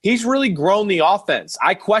 He's really grown the offense.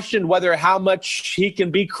 I questioned how much he can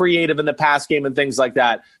be creative in the pass game and things like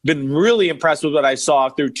that. Been really impressed with what I saw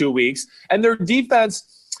through 2 weeks. And their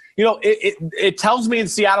defense, it tells me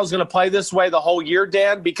Seattle's going to play this way the whole year,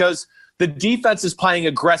 Dan, because the defense is playing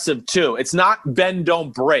aggressive too. It's not bend,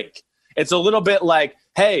 don't break. It's a little bit like,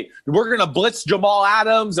 hey, we're going to blitz Jamal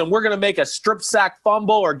Adams and we're going to make a strip sack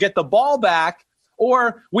fumble or get the ball back.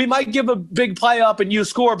 Or we might give a big play up and you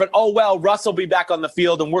score, but, Russ will be back on the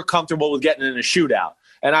field and we're comfortable with getting in a shootout.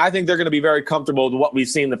 And I think they're going to be very comfortable with what we've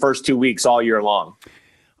seen the first 2 weeks all year long.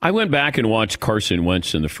 I went back and watched Carson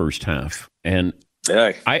Wentz in the first half. And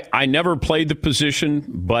I never played the position,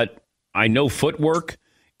 but I know footwork.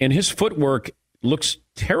 And his footwork looks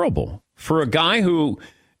terrible for a guy who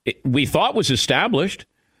we thought was established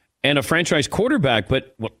and a franchise quarterback.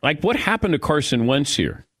 But, what happened to Carson Wentz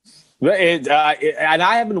here? And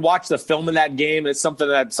I haven't watched the film of that game. It's something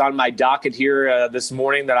that's on my docket here this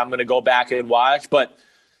morning that I'm going to go back and watch. But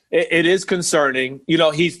it is concerning.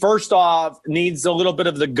 He first off needs a little bit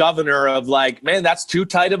of the governor of like, man, that's too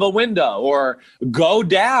tight of a window, or go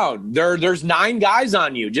down. There's 9 guys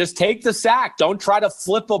on you. Just take the sack. Don't try to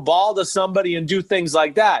flip a ball to somebody and do things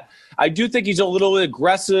like that. I do think he's a little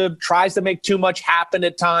aggressive, tries to make too much happen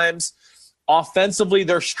at times. Offensively,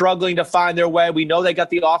 they're struggling to find their way. We know they got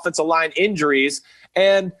the offensive line injuries.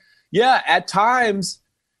 And, yeah, at times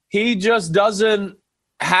he just doesn't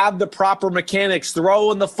have the proper mechanics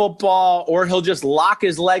throwing the football, or he'll just lock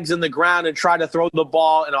his legs in the ground and try to throw the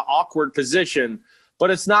ball in an awkward position. but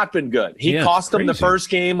it's not been good. He cost them the first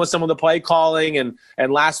game with some of the play calling, and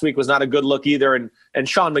last week was not a good look either. And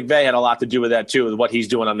Sean McVay had a lot to do with that too, with what he's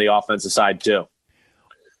doing on the offensive side too.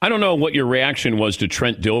 I don't know what your reaction was to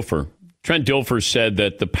Trent Dilfer. Trent Dilfer said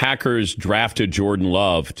that the Packers drafted Jordan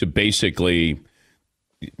Love to basically,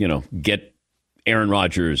 get Aaron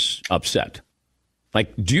Rodgers upset.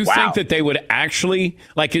 Like, do you think that they would actually,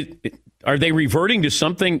 are they reverting to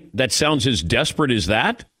something that sounds as desperate as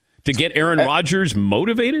that to get Aaron Rodgers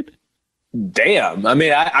motivated? Damn. I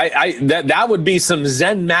mean, that would be some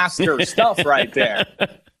Zen master stuff right there.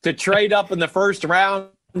 To trade up in the first round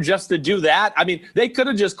just to do that. I mean, they could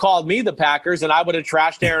have just called me the Packers and I would have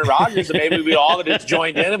trashed Aaron Rodgers and maybe we all would have just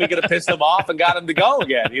joined in and we could have pissed him off and got him to go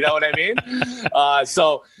again. You know what I mean?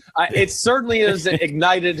 So it certainly has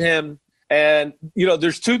ignited him. And,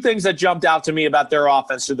 there's two things that jumped out to me about their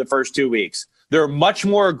offense through the first 2 weeks. They're much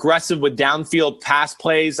more aggressive with downfield pass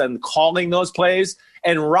plays and calling those plays.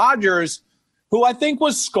 And Rodgers, who I think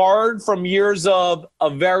was scarred from years of a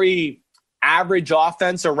very average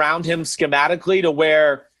offense around him schematically, to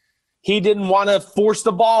where he didn't want to force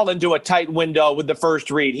the ball into a tight window with the first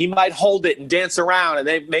read. He might hold it and dance around and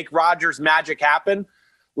they make Rodgers' magic happen.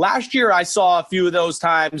 Last year, I saw a few of those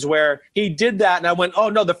times where he did that, and I went, oh,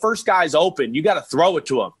 no, the first guy's open. You got to throw it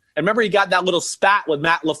to him. And remember, he got that little spat with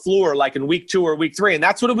Matt LaFleur like in week 2 or week 3, and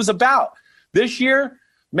that's what it was about. This year,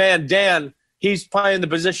 man, Dan, he's playing the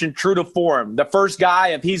position true to form. The first guy,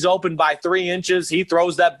 if he's open by 3 inches, he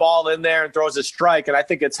throws that ball in there and throws a strike, and I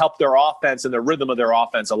think it's helped their offense and the rhythm of their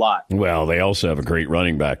offense a lot. Well, they also have a great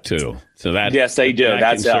running back, too. So that yes, they do.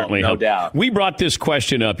 That's certainly no doubt. We brought this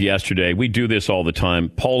question up yesterday. We do this all the time.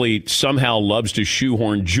 Paulie somehow loves to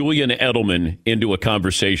shoehorn Julian Edelman into a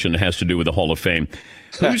conversation that has to do with the Hall of Fame.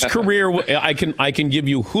 Whose career? I can give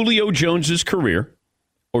you Julio Jones's career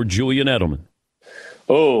or Julian Edelman.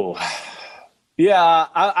 Oh, yeah,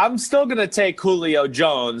 I'm still going to take Julio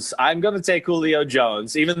Jones. I'm going to take Julio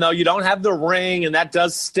Jones, even though you don't have the ring, and that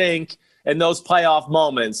does stink in those playoff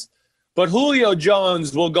moments. But Julio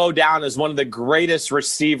Jones will go down as one of the greatest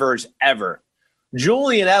receivers ever.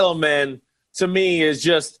 Julian Edelman, to me, is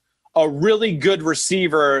just a really good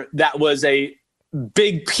receiver that was a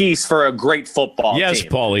big piece for a great football team. Yes,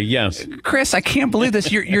 Paulie, yes. Chris, I can't believe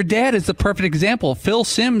this. Your dad is the perfect example. Phil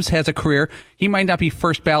Simms has a career. He might not be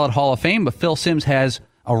first ballot Hall of Fame, but Phil Simms has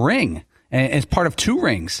a ring and is part of 2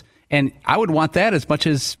 rings. And I would want that as much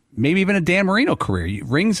as maybe even a Dan Marino career.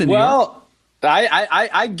 Rings in New York.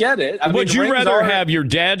 I get it. Would you rather have your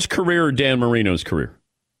dad's career or Dan Marino's career?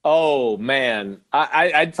 Oh, man.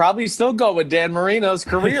 I'd probably still go with Dan Marino's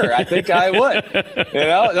career. I think I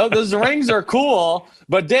would. Those rings are cool,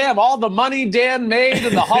 but damn, all the money Dan made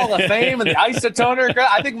in the Hall of Fame and the isotoner,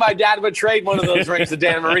 I think my dad would trade one of those rings to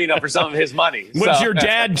Dan Marino for some of his money. Would your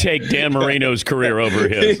dad take Dan Marino's career over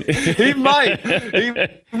his? He might.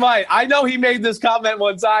 He might. I know he made this comment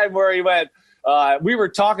one time where he went, we were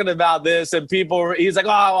talking about this and he's like,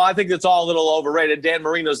 I think it's all a little overrated. Dan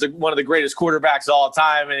Marino's one of the greatest quarterbacks of all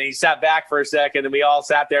time. And he sat back for a second and we all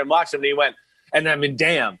sat there and watched him. And he went,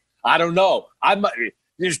 damn, I don't know.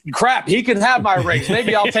 Crap, he can have my rings.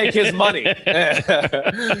 Maybe I'll take his money.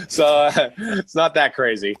 So it's not that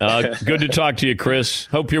crazy. Good to talk to you, Chris.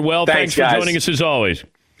 Hope you're well. Thanks for guys. Joining us as always.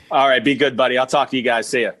 All right, be good, buddy. I'll talk to you guys.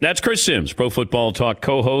 See ya. That's Chris Simms, Pro Football Talk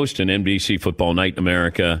co-host and NBC Football Night in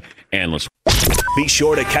America analyst. Be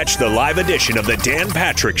sure to catch the live edition of the Dan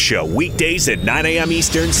Patrick Show weekdays at 9 a.m.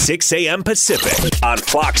 Eastern, 6 a.m. Pacific on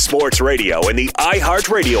Fox Sports Radio and the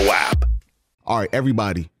iHeartRadio app. All right,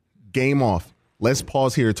 everybody, game off. Let's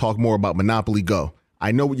pause here to talk more about Monopoly Go.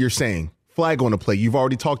 I know what you're saying. Flag on the play. You've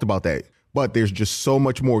already talked about that. But there's just so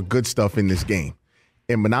much more good stuff in this game.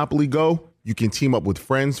 In Monopoly Go, you can team up with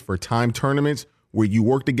friends for time tournaments where you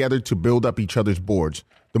work together to build up each other's boards.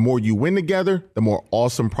 The more you win together, the more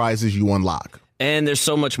awesome prizes you unlock. And there's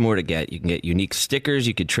so much more to get. You can get unique stickers.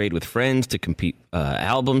 You could trade with friends to compete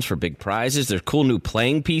albums for big prizes. There's cool new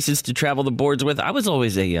playing pieces to travel the boards with. I was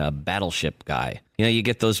always a battleship guy. You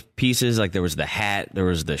get those pieces, like there was the hat, there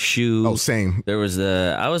was the shoe. Oh, same. I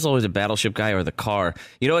was always a battleship guy, or the car.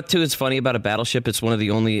 You know what, too, is funny about a battleship? It's one of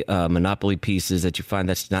the only Monopoly pieces that you find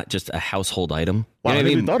that's not just a household item. Wow, I never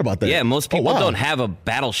even thought about that. Yeah, most people don't have a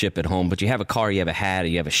battleship at home, but you have a car, you have a hat,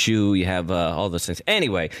 you have a shoe, you have all those things.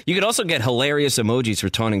 Anyway, you could also get hilarious emojis for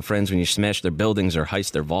taunting friends when you smash their buildings or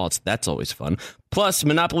heist their vaults. That's always fun. Plus,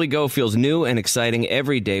 Monopoly Go feels new and exciting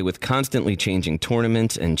every day with constantly changing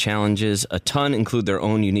tournaments and challenges, a ton include their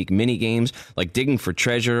own unique mini games like digging for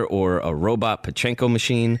treasure or a robot Pachinko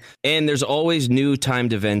machine. And there's always new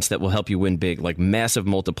timed events that will help you win big, like massive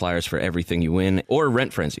multipliers for everything you win or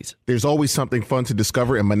rent frenzies. There's always something fun to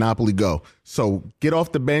discover in Monopoly Go. So get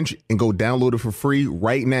off the bench and go download it for free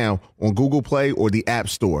right now on Google Play or the App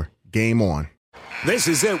Store. Game on. This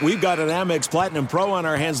is it. We've got an Amex Platinum Pro on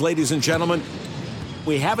our hands, ladies and gentlemen.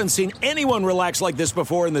 We haven't seen anyone relax like this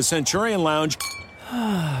before in the Centurion Lounge.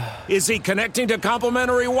 Is he connecting to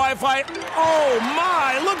complimentary Wi-Fi? Oh,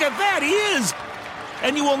 my. Look at that. He is.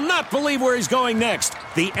 And you will not believe where he's going next.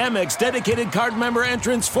 The Amex dedicated card member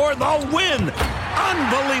entrance for the win.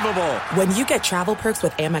 Unbelievable. When you get travel perks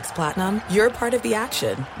with Amex Platinum, you're part of the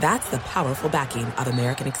action. That's the powerful backing of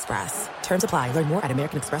American Express. Terms apply. Learn more at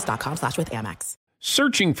americanexpress.com/withAmex.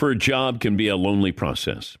 Searching for a job can be a lonely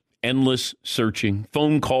process. Endless searching,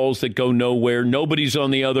 phone calls that go nowhere, nobody's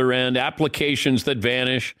on the other end, applications that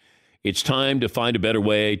vanish. It's time to find a better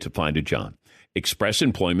way to find a job. Express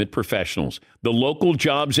Employment Professionals, the local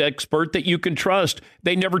jobs expert that you can trust.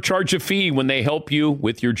 They never charge a fee when they help you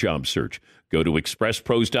with your job search. Go to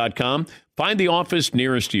expresspros.com, find the office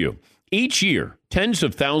nearest you. Each year, tens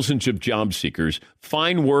of thousands of job seekers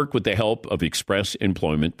find work with the help of Express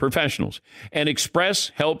Employment Professionals. And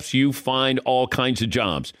Express helps you find all kinds of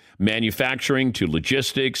jobs, manufacturing to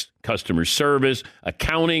logistics, customer service,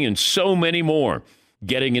 accounting, and so many more.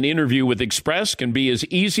 Getting an interview with Express can be as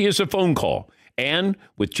easy as a phone call. And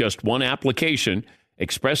with just one application,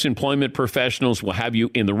 Express Employment Professionals will have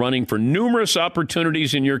you in the running for numerous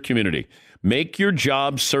opportunities in your community. Make your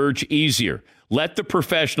job search easier. Let the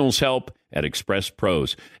professionals help at Express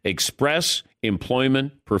Pros. Express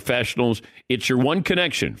Employment Professionals. It's your one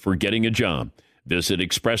connection for getting a job. Visit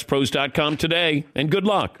expresspros.com today, and good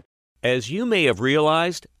luck. As you may have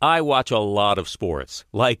realized, I watch a lot of sports.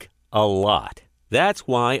 Like, a lot. That's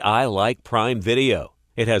why I like Prime Video.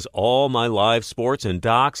 It has all my live sports and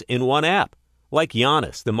docs in one app. Like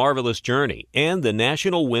Giannis, The Marvelous Journey, and the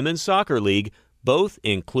National Women's Soccer League, both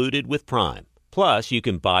included with Prime. Plus, you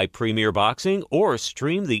can buy Premier Boxing or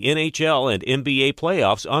stream the NHL and NBA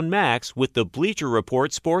playoffs on Max with the Bleacher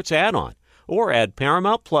Report Sports add-on, or add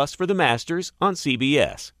Paramount Plus for the Masters on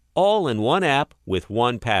CBS. All in one app with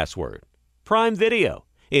one password. Prime Video.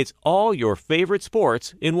 It's all your favorite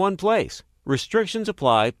sports in one place. Restrictions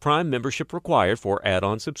apply. Prime membership required for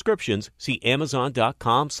add-on subscriptions. See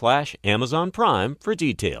Amazon.com/Amazon Prime for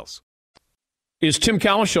details. Is Tim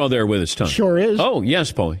Calishaw there with us, Tom? Sure is. Oh,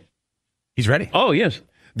 yes, Paulie. He's ready. Oh, yes.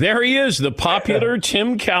 There he is, the popular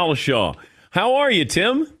Tim Calishaw. How are you,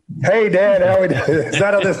 Tim? Hey, Dan. How are we doing? Is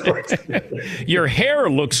that how this works? Your hair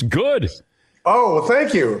looks good. Oh, well,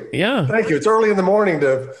 thank you. Yeah. Thank you. It's early in the morning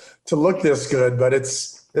to look this good, but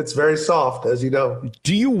it's very soft, as you know.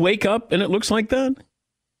 Do you wake up and it looks like that?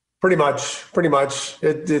 Pretty much.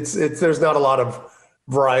 It's there's not a lot of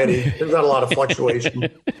variety. There's not a lot of fluctuation.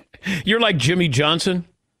 You're like Jimmy Johnson?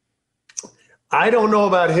 I don't know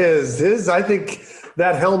about his. I think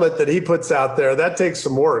that helmet that he puts out there, that takes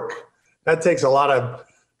some work. That takes a lot of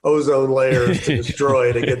ozone layers to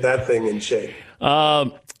destroy to get that thing in shape.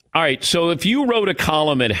 All right. So if you wrote a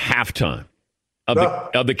column at halftime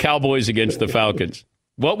of the Cowboys against the Falcons,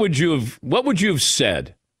 what would you have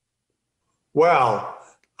said? Well,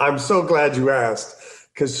 I'm so glad you asked,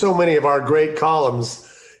 because so many of our great columns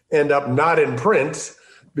end up not in print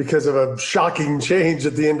because of a shocking change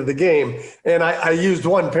at the end of the game. And I used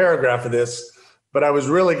one paragraph of this, but I was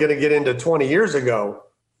really going to get into 20 years ago.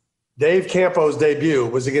 Dave Campo's debut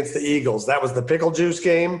was against the Eagles. That was the pickle juice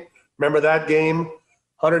game. Remember that game?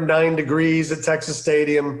 109 degrees at Texas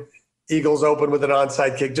Stadium. Eagles opened with an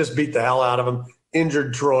onside kick, just beat the hell out of them.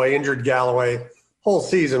 Injured Troy, injured Galloway. Whole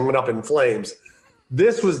season went up in flames.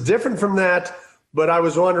 This was different from that, but I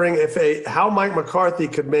was wondering how Mike McCarthy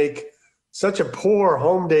could make such a poor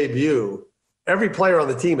home debut. Every player on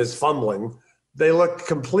the team is fumbling. They look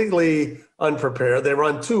completely unprepared. They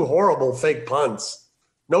run two horrible fake punts.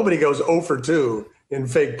 Nobody goes 0 for 2 in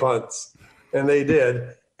fake punts, and they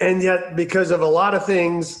did. And yet, because of a lot of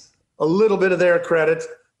things, a little bit of their credit,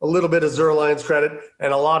 a little bit of Zerline's credit,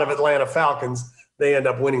 and a lot of Atlanta Falcons, they end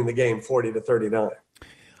up winning the game 40-39.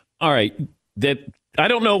 All right. I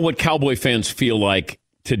don't know what Cowboy fans feel like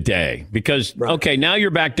today because, okay, now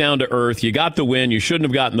you're back down to earth. You got the win. You shouldn't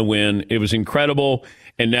have gotten the win. It was incredible.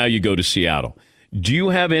 And now you go to Seattle. Do you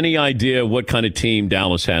have any idea what kind of team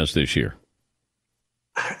Dallas has this year?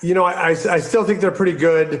 You know, I still think they're pretty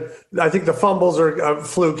good. I think the fumbles are a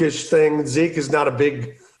flukish thing. Zeke is not a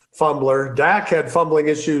big fumbler. Dak had fumbling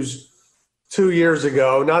issues 2 years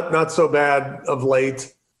ago. Not so bad of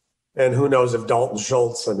late. And who knows if Dalton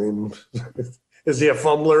Schultz, I mean, Is he a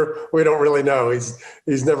fumbler? We don't really know.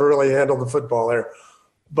 He's never really handled the football there.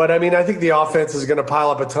 But, I mean, I think the offense is going to pile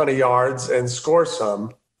up a ton of yards and score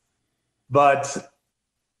some. But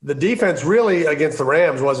the defense really against the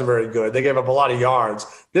Rams wasn't very good. They gave up a lot of yards.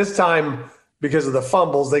 This time, because of the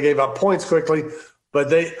fumbles, they gave up points quickly.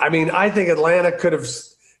 But I think Atlanta could have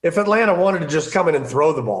 – if Atlanta wanted to just come in and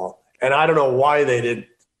throw the ball, and I don't know why they did,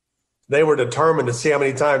 they were determined to see how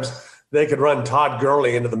many times they could run Todd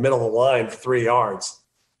Gurley into the middle of the line for 3 yards.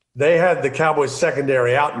 They had the Cowboys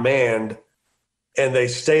secondary outmanned, and they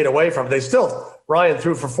stayed away from it. Ryan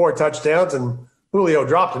threw for 4 touchdowns, and Julio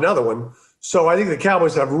dropped another one. So I think the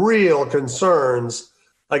Cowboys have real concerns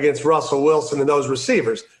against Russell Wilson and those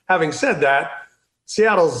receivers. Having said that,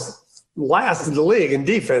 Seattle's last in the league in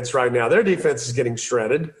defense right now. Their defense is getting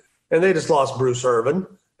shredded, and they just lost Bruce Irvin,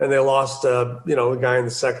 and they lost a guy in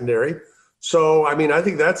the secondary. So, I mean, I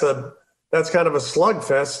think that's kind of a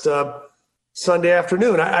slugfest Sunday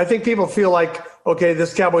afternoon. I think people feel like, okay,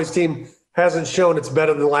 this Cowboys team hasn't shown it's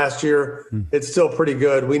better than last year. It's still pretty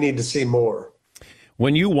good. We need to see more.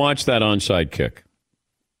 When you watch that onside kick,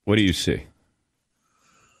 what do you see?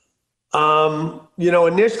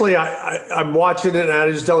 Initially I'm watching it and I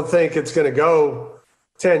just don't think it's going to go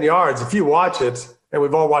 10 yards. If you watch it, and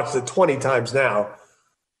we've all watched it 20 times now,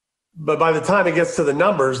 but by the time it gets to the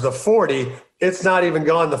numbers, the 40, it's not even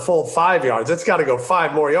gone the full 5 yards. It's got to go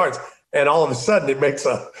 5 more yards. And all of a sudden it makes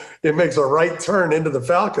a right turn into the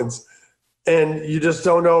Falcons. And you just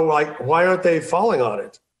don't know, like, why aren't they falling on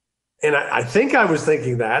it? And I think I was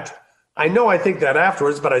thinking that. I know I think that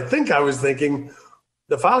afterwards, but I think I was thinking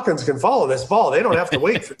the Falcons can follow this ball. They don't have to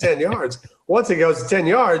wait for 10 yards. Once it goes to 10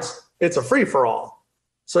 yards, it's a free-for-all.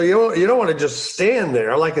 So you don't want to just stand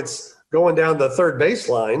there like it's going down the third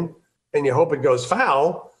baseline and you hope it goes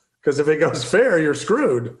foul, because if it goes fair, you're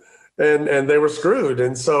screwed. And they were screwed.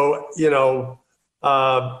 And so,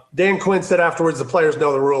 Dan Quinn said afterwards the players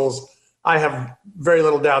know the rules. I have very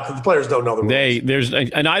little doubt that the players don't know the rules.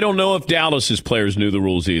 And I don't know if Dallas's players knew the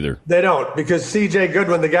rules either. They don't, because C.J.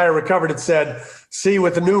 Goodwin, the guy who recovered it, said, see,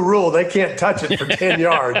 with the new rule, they can't touch it for 10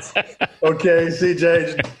 yards. Okay,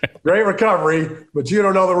 C.J., great recovery, but you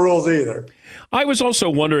don't know the rules either. I was also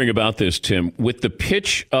wondering about this, Tim, with the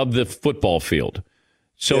pitch of the football field.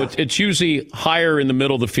 So it's usually higher in the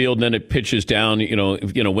middle of the field, and then it pitches down,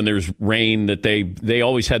 when there's rain, that they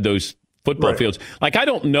always had those football fields. Like, I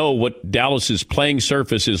don't know what Dallas's playing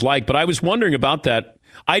surface is like, but I was wondering about that.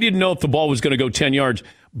 I didn't know if the ball was going to go 10 yards,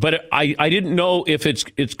 but I didn't know if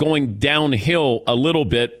it's going downhill a little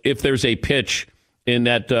bit if there's a pitch in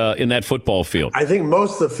that football field. I think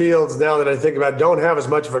most of the fields, now that I think about it, don't have as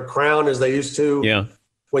much of a crown as they used to. Yeah.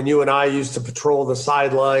 When you and I used to patrol the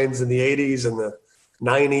sidelines in the 80s and the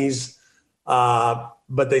 90s,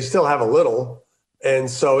 but they still have a little. And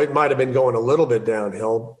so it might have been going a little bit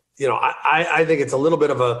downhill. I think it's a little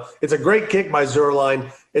bit of it's a great kick by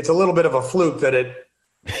Zerline. It's a little bit of a fluke that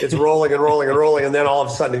it's rolling and rolling and rolling, and then all of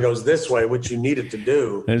a sudden it goes this way, which you need it to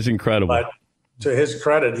do. That's incredible. But to his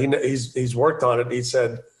credit, he's worked on it. He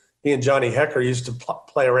said he and Johnny Hecker used to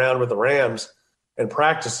play around with the Rams and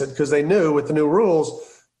practice it, because they knew with the new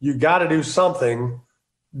rules, you got to do something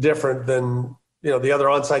different than, the other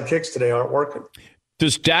onside kicks today aren't working.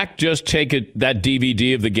 Does Dak just take that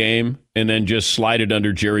DVD of the game and then just slide it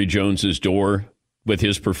under Jerry Jones's door with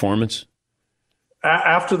his performance?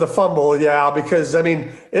 After the fumble, yeah, because,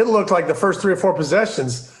 it looked like the first 3 or 4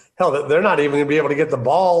 possessions, hell, they're not even going to be able to get the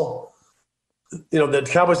ball. The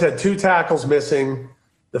Cowboys had 2 tackles missing.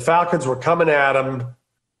 The Falcons were coming at him.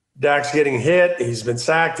 Dak's getting hit. He's been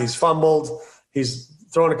sacked. He's fumbled. He's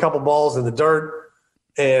thrown a couple balls in the dirt.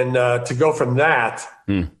 And to go from that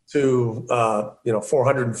to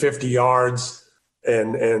 450 yards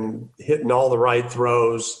and hitting all the right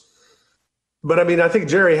throws. But I think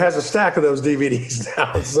Jerry has a stack of those DVDs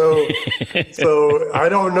now. So I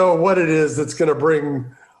don't know what it is that's going to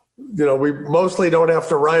bring. We mostly don't have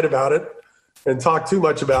to write about it and talk too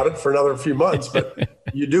much about it for another few months. But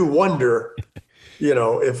you do wonder,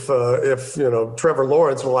 if Trevor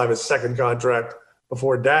Lawrence will have his second contract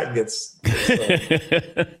before Dak gets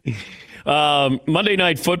Monday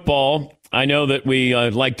Night Football. I know that we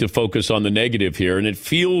like to focus on the negative here, and it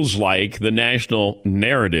feels like the national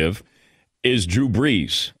narrative is Drew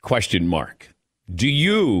Brees, ? Do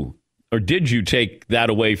you, or did you take that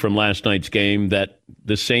away from last night's game, that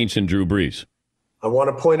the Saints and Drew Brees? I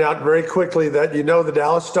want to point out very quickly that, the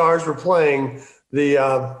Dallas Stars were playing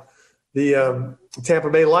the Tampa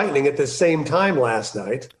Bay Lightning at the same time last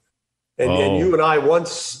night. And you and I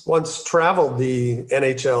once traveled the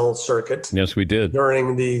NHL circuit. Yes, we did.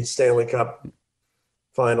 During the Stanley Cup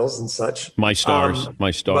finals and such. My stars.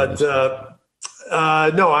 But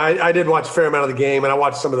No, I did watch a fair amount of the game, and I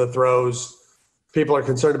watched some of the throws people are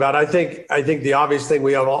concerned about. I think the obvious thing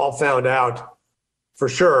we have all found out for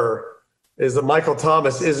sure is that Michael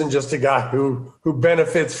Thomas isn't just a guy who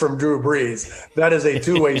benefits from Drew Brees. That is a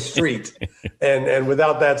two-way street, and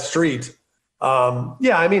without that street,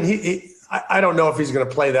 I mean, I don't know if he's going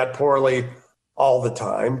to play that poorly all the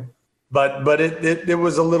time, but it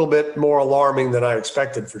was a little bit more alarming than I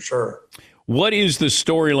expected for sure. What is the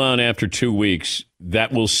storyline after 2 weeks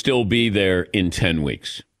that will still be there in 10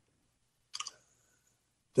 weeks?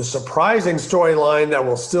 The surprising storyline that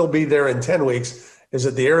will still be there in 10 weeks is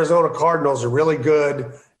that the Arizona Cardinals are really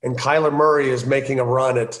good, and Kyler Murray is making a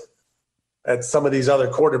run at some of these other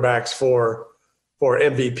quarterbacks for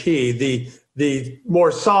MVP. The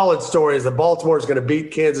more solid story is that Baltimore is going to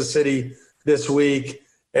beat Kansas City this week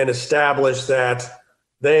and establish that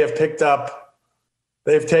they've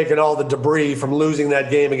taken all the debris from losing that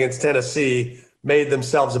game against Tennessee, made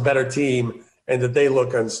themselves a better team, and that they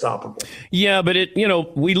look unstoppable. Yeah, but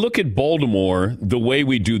we look at Baltimore the way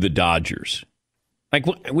we do the Dodgers. Like,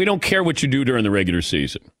 we don't care what you do during the regular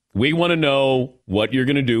season. We want to know what you're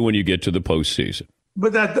going to do when you get to the postseason.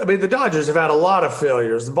 But the Dodgers have had a lot of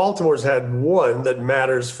failures. The Baltimore's had one that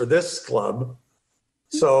matters for this club.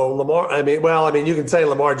 So you can say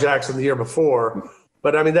Lamar Jackson the year before,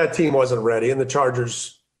 but I mean, that team wasn't ready, and the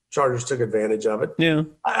Chargers took advantage of it. Yeah.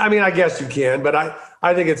 I guess you can, but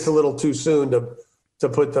I think it's a little too soon to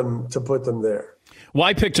put them there. Well,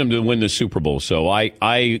 I picked them to win the Super Bowl, so I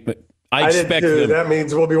expect did too. them. That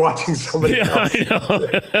means we'll be watching somebody else. I know.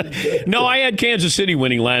 No, I had Kansas City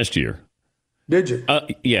winning last year. Did you?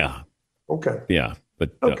 Yeah. Okay. Yeah,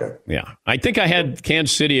 but okay. Yeah, I think I had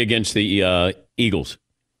Kansas City against the Eagles.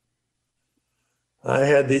 I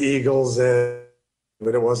had the Eagles,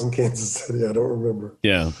 but it wasn't Kansas City. I don't remember.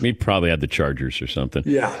 Yeah, we probably had the Chargers or something.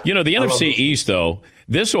 Yeah. The NFC East, though,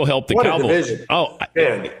 this will help the What a Cowboys. division. Oh,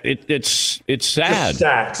 Man. it's sad.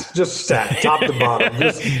 Just stacked, top to bottom.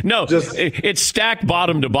 It's stacked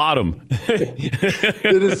bottom to bottom.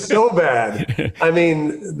 It is so bad. I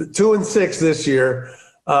mean, 2-6 this year.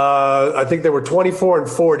 I think they were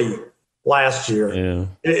 24-40 last year. Yeah.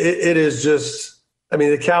 It is just. I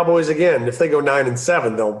mean, the Cowboys again. If they go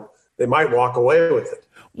 9-7, they might walk away with it.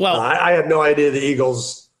 Well, I had no idea the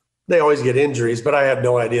Eagles. They always get injuries, but I had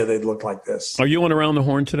no idea they'd look like this. Are you on Around the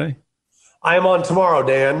Horn today? I am on tomorrow,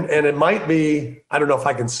 Dan, and it might be. I don't know if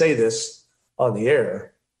I can say this on the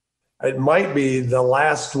air. It might be the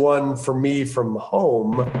last one for me from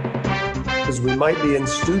home, because we might be in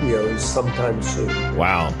studios sometime soon.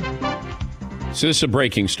 Wow. So this is a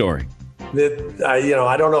breaking story. That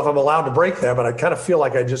I don't know if I'm allowed to break that, but I kind of feel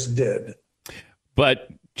like I just did. But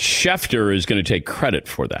Schefter is going to take credit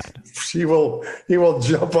for that. He will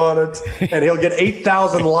jump on it, and he'll get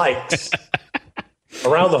 8,000 likes.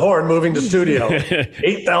 Around the Horn moving to studio.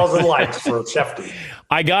 8,000 likes for Schefter.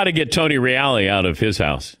 I got to get Tony Reale out of his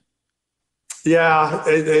house. Yeah,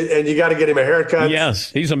 and you got to get him a haircut.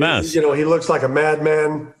 Yes, he's a mess. He looks like a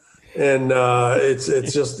madman, and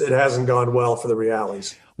it hasn't gone well for the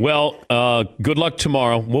Reales. Well, good luck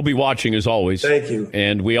tomorrow. We'll be watching as always. Thank you.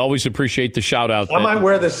 And we always appreciate the shout out. I might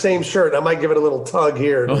wear the same shirt. I might give it a little tug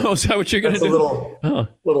here. Oh, is that what you're going to do? A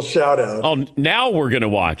little shout out. Oh, now we're going to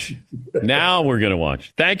watch.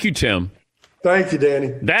 Thank you, Tim. Thank you, Danny.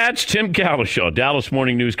 That's Tim Cowlishaw, Dallas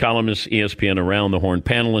Morning News columnist, ESPN Around the Horn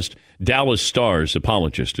panelist, Dallas Stars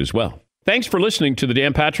apologist as well. Thanks for listening to the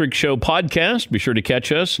Dan Patrick Show podcast. Be sure to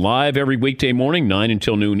catch us live every weekday morning, 9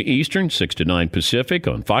 until noon Eastern, 6 to 9 Pacific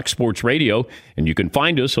on Fox Sports Radio. And you can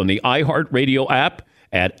find us on the iHeartRadio app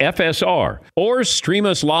at FSR or stream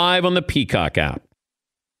us live on the Peacock app.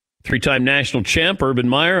 Three-time national champ Urban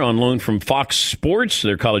Meyer on loan from Fox Sports,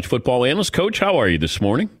 their college football analyst. Coach, how are you this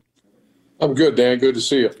morning? I'm good, Dan. Good to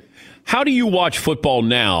see you. How do you watch football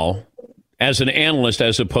now as an analyst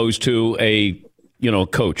as opposed to a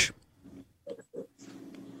coach?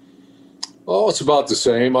 Oh, it's about the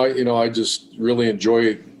same. I just really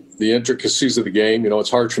enjoy the intricacies of the game. It's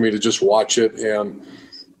hard for me to just watch it,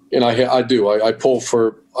 and I do. I pull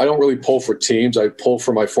for. I don't really pull for teams. I pull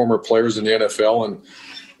for my former players in the NFL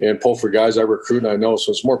and pull for guys I recruit and I know.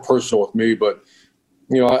 So it's more personal with me. But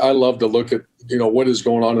I love to look at what is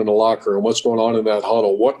going on in the locker room, what's going on in that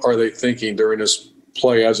huddle, what are they thinking during this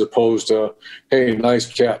play, as opposed to, hey,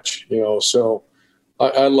 nice catch. So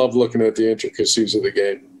I love looking at the intricacies of the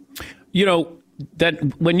game.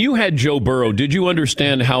 That when you had Joe Burrow, did you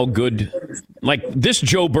understand how good, like this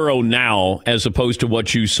Joe Burrow now, as opposed to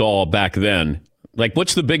what you saw back then? Like,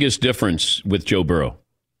 what's the biggest difference with Joe Burrow?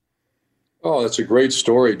 Oh, that's a great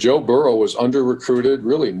story. Joe Burrow was under-recruited,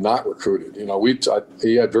 really not recruited.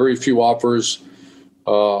 He had very few offers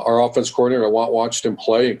our offense coordinator, watched him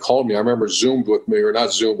play and called me. I remember Zoomed with me, or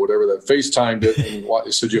not Zoomed, whatever that, FaceTimed it, and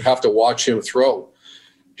he said, you have to watch him throw.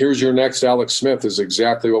 Here's your next Alex Smith is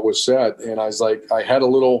exactly what was said. And I was like, I had a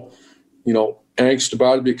little, angst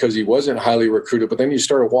about it because he wasn't highly recruited, but then you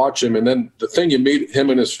started watching him. And then the thing, you meet him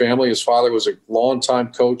and his family. His father was a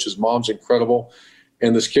longtime coach. His mom's incredible.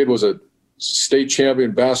 And this kid was a state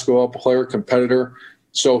champion basketball player, competitor.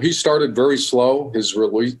 So he started very slow. His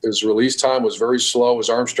release time was very slow. His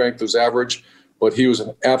arm strength was average, but he was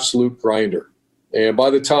an absolute grinder. And by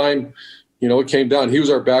the time, it came down, he was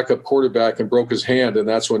our backup quarterback and broke his hand, and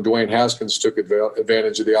that's when Dwayne Haskins took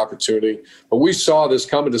advantage of the opportunity. But we saw this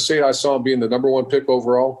coming. To say I saw him being the number one pick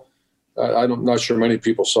overall, I'm not sure many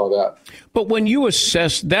people saw that. But when you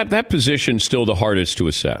assess that position's still the hardest to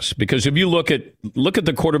assess, because if you look at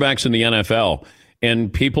the quarterbacks in the NFL,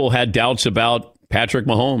 and people had doubts about Patrick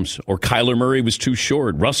Mahomes or Kyler Murray was too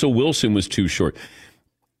short, Russell Wilson was too short.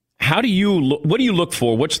 What do you look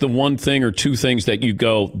for? What's the one thing or two things that you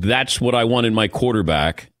go, that's what I want in my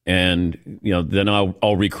quarterback, and then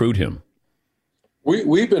I'll recruit him?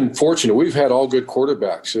 We've been fortunate. We've had all good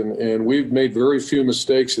quarterbacks, and we've made very few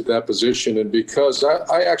mistakes at that position. And because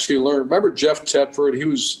I actually learned, remember Jeff Tedford? He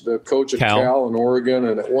was the coach at Cal in Oregon,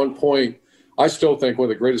 and at one point, I still think one of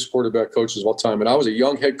the greatest quarterback coaches of all time. And I was a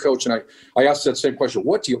young head coach, and I asked that same question.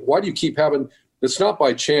 Why do you keep having? It's not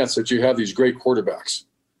by chance that you have these great quarterbacks.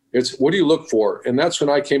 It's what do you look for? And that's when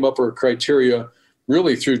I came up with a criteria,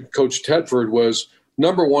 really through Coach Tedford, was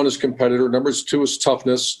number one is competitor, number two is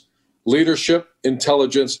toughness, leadership,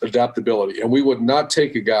 intelligence, adaptability. And we would not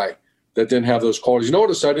take a guy that didn't have those qualities.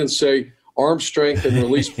 Notice I didn't say arm strength and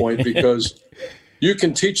release point, because you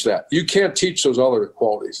can teach that. You can't teach those other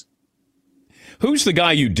qualities. Who's the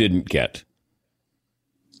guy you didn't get?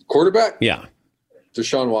 Quarterback? Yeah.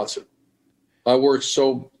 Deshaun Watson.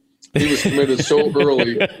 He was committed so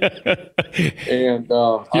early. And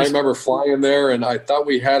I remember flying there, and I thought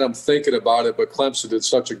we had him thinking about it, but Clemson did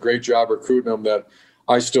such a great job recruiting him that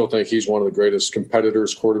I still think he's one of the greatest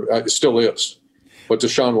competitors, still is. But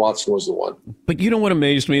Deshaun Watson was the one. But you know what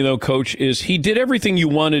amazed me, though, Coach, is he did everything you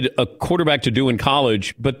wanted a quarterback to do in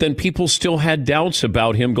college, but then people still had doubts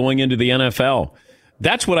about him going into the NFL.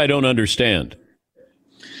 That's what I don't understand.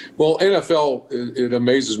 Well, NFL, it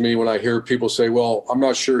amazes me when I hear people say, well, I'm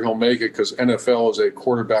not sure he'll make it because NFL is a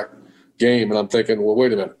quarterback game. And I'm thinking, well,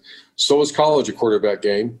 wait a minute. So is college a quarterback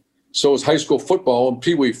game. So is high school football and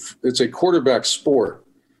Pee Wee. It's a quarterback sport.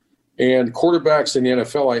 And quarterbacks in the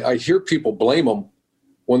NFL, I hear people blame them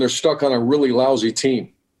when they're stuck on a really lousy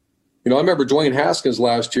team. I remember Dwayne Haskins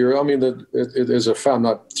last year. I mean, it is a fact. I'm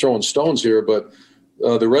not throwing stones here, but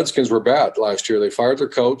the Redskins were bad last year. They fired their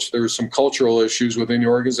coach. There were some cultural issues within the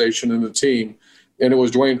organization and the team. And it was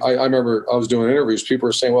Dwayne. I remember I was doing interviews. People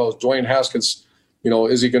were saying, well, Dwayne Haskins,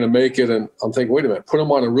 is he going to make it? And I'm thinking, wait a minute, put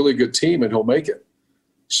him on a really good team and he'll make it.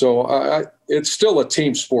 So it's still a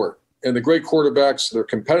team sport. And the great quarterbacks, they're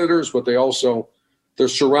competitors, but they're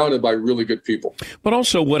surrounded by really good people. But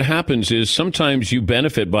also what happens is sometimes you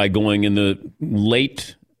benefit by going in the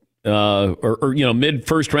late or mid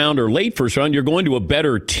first round or late first round. You're going to a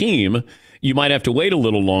better team. You might have to wait a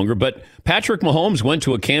little longer. But Patrick Mahomes went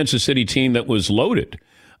to a Kansas City team that was loaded.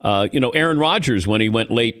 Aaron Rodgers, when he went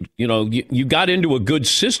late, you got into a good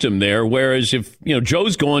system there. Whereas if, Joe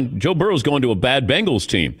Burrow's going to a bad Bengals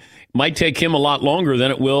team, it might take him a lot longer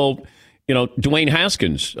than it will, Dwayne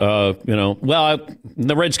Haskins.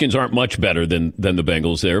 The Redskins aren't much better than the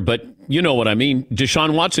Bengals there, but you know what I mean.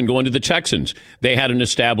 Deshaun Watson going to the Texans. They had an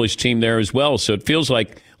established team there as well. So it feels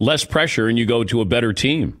like less pressure and you go to a better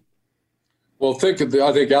team. Well, I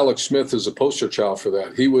think Alex Smith is a poster child for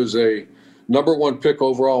that. He was a number one pick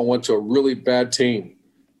overall and went to a really bad team.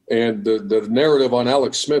 And the narrative on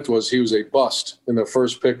Alex Smith was he was a bust in the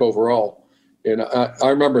first pick overall. And I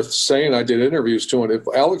remember saying, I did interviews to him, if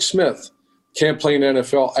Alex Smith can't play in the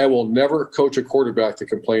NFL, I will never coach a quarterback that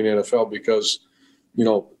can play in the NFL because,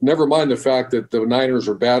 never mind the fact that the Niners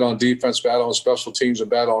are bad on defense, bad on special teams, and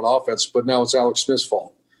bad on offense, but now it's Alex Smith's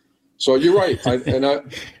fault. So you're right.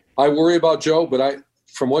 I worry about Joe, but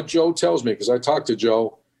from what Joe tells me, because I talked to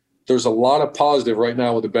Joe, there's a lot of positive right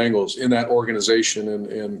now with the Bengals in that organization.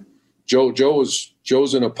 And Joe's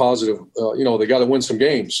in a positive, they got to win some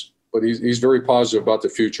games, but he's very positive about the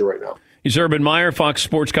future right now. He's Urban Meyer, Fox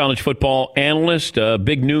Sports college football analyst. A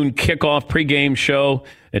big noon kickoff pregame show.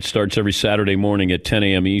 It starts every Saturday morning at 10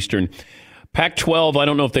 a.m. Eastern. Pac-12, I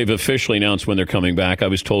don't know if they've officially announced when they're coming back. I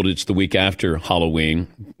was told it's the week after Halloween.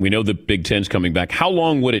 We know the Big Ten's coming back. How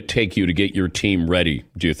long would it take you to get your team ready,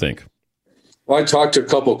 do you think? Well, I talked to a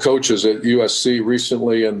couple of coaches at USC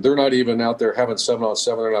recently, and they're not even out there having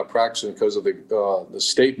 7-on-7. They're not practicing because of the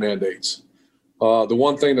state mandates. The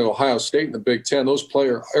one thing that Ohio State and the Big Ten, those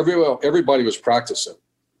players, everybody was practicing.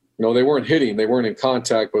 They weren't hitting, they weren't in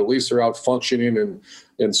contact, but at least they're out functioning in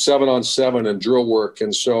 7-on-7 and drill work.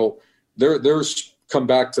 And so there's come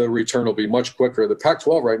back to return will be much quicker. The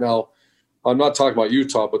Pac-12 right now, I'm not talking about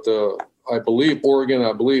Utah, but I believe Oregon,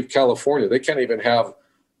 I believe California, they can't even have.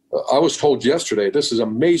 I was told yesterday, this is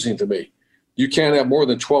amazing to me. You can't have more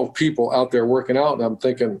than 12 people out there working out. And I'm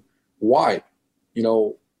thinking, why?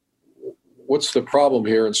 What's the problem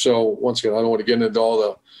here? And so once again, I don't want to get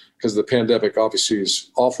into because the pandemic obviously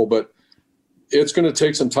is awful, but it's going to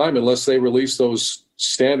take some time unless they release those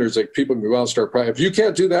standards that people can go out and start practicing. If you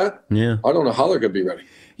can't do that, I don't know how they're going to be ready.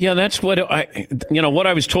 Yeah, that's what what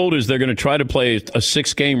I was told is they're going to try to play a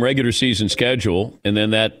 6-game regular season schedule, and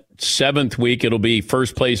then that 7th week it'll be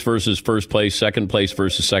first place versus first place, second place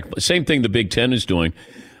versus second place. Same thing the Big Ten is doing.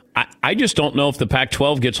 I just don't know if the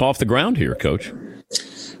Pac-12 gets off the ground here, Coach.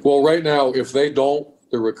 Well, right now, if they don't,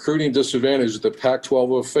 the recruiting disadvantage that the Pac-12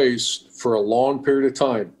 will face for a long period of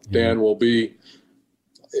time, Dan, will be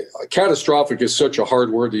catastrophic. Is such a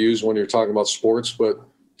hard word to use when you're talking about sports, but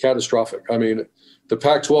catastrophic. I mean, the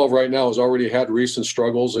Pac-12 right now has already had recent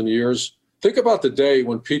struggles in years. Think about the day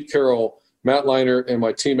when Pete Carroll, Matt Leinart, and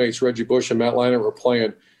my teammates Reggie Bush and Matt Leinart were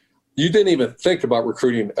playing. You didn't even think about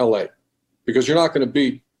recruiting LA because you're not going to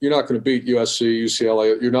beat USC,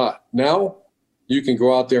 UCLA. You're not. Now you can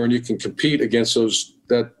go out there and you can compete against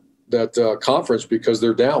that conference because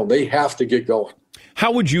they're down. They have to get going.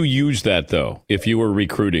 How would you use that, though, if you were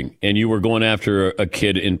recruiting and you were going after a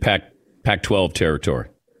kid in Pac-12 territory?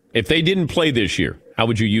 If they didn't play this year, how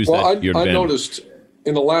would you use that? I noticed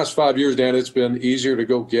in the last 5 years, Dan, it's been easier to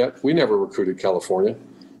go get. We never recruited California.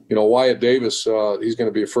 Wyatt Davis, he's going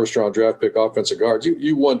to be a first-round draft pick offensive guard.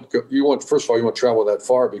 You want first of all, you want to travel that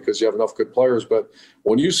far because you have enough good players. But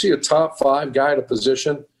when you see a top 5 guy at a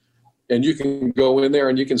position and you can go in there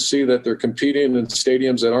and you can see that they're competing in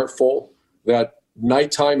stadiums that aren't full, that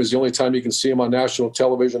nighttime is the only time you can see them on national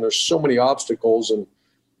television. There's so many obstacles. And,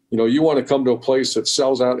 you want to come to a place that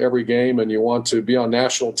sells out every game and you want to be on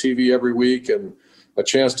national TV every week and a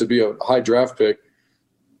chance to be a high draft pick.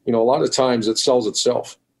 A lot of times it sells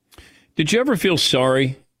itself. Did you ever feel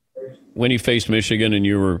sorry when you faced Michigan and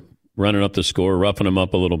you were running up the score, roughing them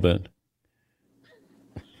up a little bit?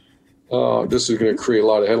 This is going to create a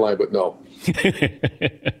lot of headline, but no.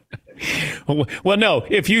 Well, no.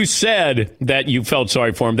 If you said that you felt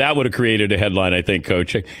sorry for him, that would have created a headline, I think,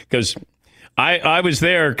 Coach. Because I was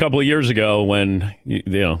there a couple of years ago when,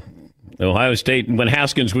 Ohio State, when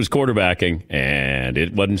Haskins was quarterbacking, and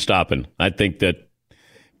it wasn't stopping. I think that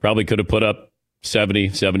probably could have put up 70,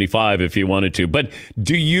 75 if you wanted to. But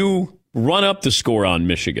do you run up the score on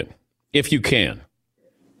Michigan if you can?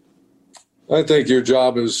 I think your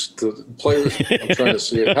job is to players. I'm trying to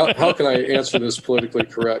see it. How can I answer this politically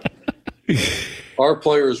correct? Our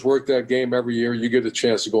players work that game every year. You get a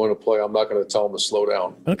chance to go in and play. I'm not going to tell them to slow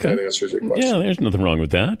down. Okay. That answers your question. Yeah, there's nothing wrong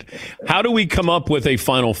with that. How do we come up with a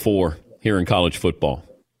Final Four here in college football?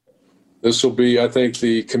 This will be, I think,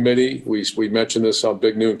 the committee. We mentioned this on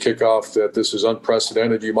Big Noon Kickoff that this is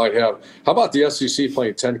unprecedented. You might have – how about the SEC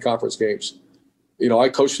playing 10 conference games? I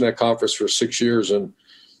coached in that conference for 6 years, and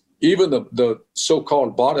even the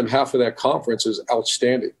so-called bottom half of that conference is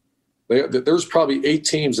outstanding. There's probably 8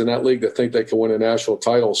 teams in that league that think they can win a national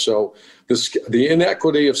title. So the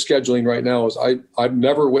inequity of scheduling right now is I've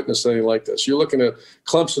never witnessed anything like this. You're looking at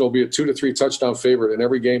Clemson will be a 2 to 3 touchdown favorite in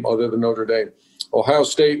every game other than Notre Dame. Ohio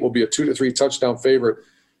State will be a 2 to 3 touchdown favorite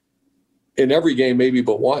in every game, maybe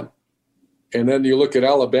but one. And then you look at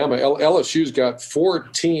Alabama. LSU's got 4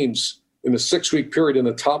 teams in the 6-week period in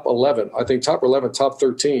the top 11. I think top 11, top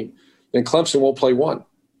 13. And Clemson won't play one.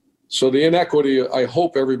 So the inequity, I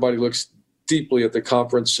hope everybody looks deeply at the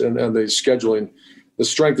conference and the scheduling, the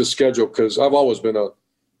strength of schedule, because I've always been a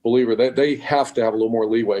believer that they have to have a little more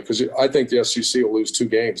leeway because I think the SEC will lose 2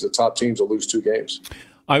 games. The top teams will lose 2 games.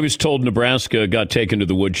 I was told Nebraska got taken to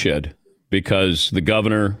the woodshed because the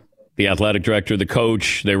governor, the athletic director, the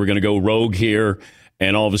coach, they were going to go rogue here.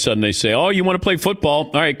 And all of a sudden they say, oh, you want to play football?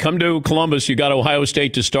 All right, come to Columbus. You got Ohio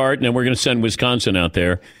State to start, and then we're going to send Wisconsin out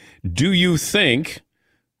there. Do you think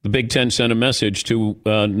the Big Ten sent a message to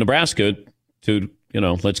Nebraska to,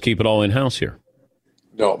 let's keep it all in-house here?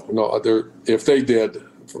 No. If they did,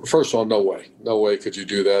 first of all, no way. No way could you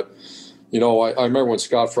do that. I remember when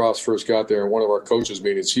Scott Frost first got there in one of our coaches'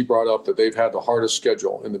 meetings, he brought up that they've had the hardest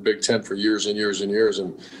schedule in the Big Ten for years and years and years,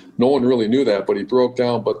 and no one really knew that, but he broke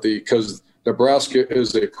down. But because Nebraska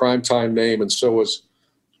is a primetime name, and so is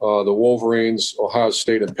the Wolverines, Ohio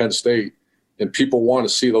State, and Penn State, and people want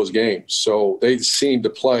to see those games. So they seem to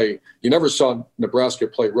play. You never saw Nebraska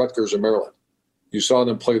play Rutgers or Maryland. You saw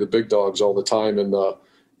them play the big dogs all the time in the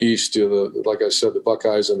East, like I said, the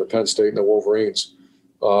Buckeyes and the Penn State and the Wolverines.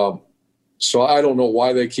 So I don't know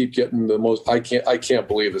why they keep getting the most. I can't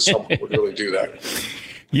believe that someone would really do that.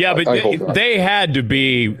 Yeah, but they had to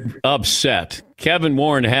be upset. Kevin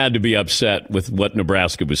Warren had to be upset with what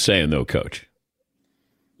Nebraska was saying, though, Coach.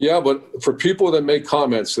 Yeah, but for people that make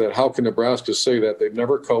comments that how can Nebraska say that they've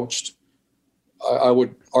never coached, I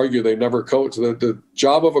would argue they never coached. The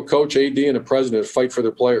job of a coach, AD, and a president is fight for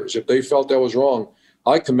their players. If they felt that was wrong,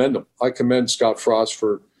 I commend them. I commend Scott Frost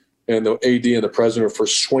and the AD and the president for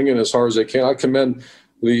swinging as hard as they can. I commend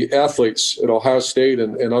the athletes at Ohio State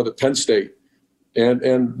and other Penn State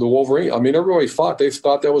and the Wolverine. I mean, everybody fought. They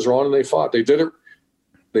thought that was wrong, and they fought. They did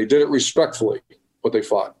it respectfully, but they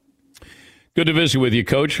fought. Good to visit with you,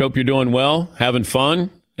 Coach. Hope you're doing well, having fun,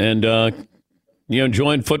 and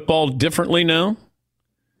enjoying football differently now.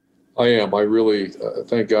 I am. I really,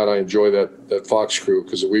 thank God I enjoy that Fox crew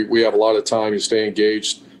because we have a lot of time. You stay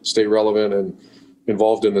engaged, stay relevant, and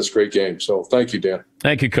involved in this great game. So thank you, Dan.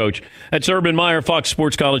 Thank you, Coach. That's Urban Meyer, Fox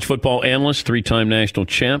Sports college football analyst, 3-time national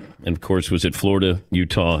champ, and, of course, was at Florida,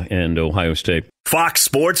 Utah, and Ohio State. Fox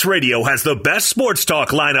Sports Radio has the best sports talk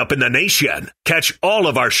lineup in the nation. Catch all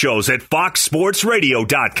of our shows at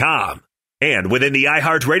foxsportsradio.com. And within the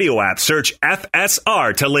iHeartRadio app, search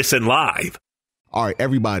FSR to listen live. All right,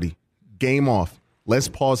 everybody, game off. Let's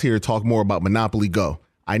pause here to talk more about Monopoly Go.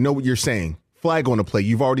 I know what you're saying. Flag on the play.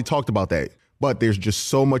 You've already talked about that. But there's just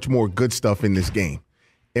so much more good stuff in this game.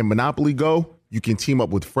 In Monopoly Go, you can team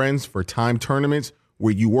up with friends for timed tournaments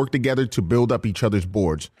where you work together to build up each other's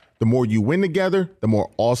boards. The more you win together, the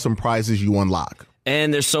more awesome prizes you unlock.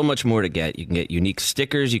 And there's so much more to get. You can get unique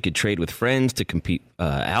stickers. You could trade with friends to compete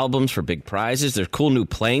albums for big prizes. There's cool new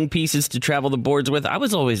playing pieces to travel the boards with. I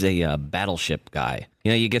was always a battleship guy.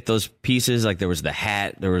 You know, you get those pieces, like there was the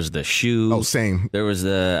hat, there was the shoe. Oh, same. I was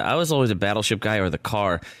always a battleship guy, or the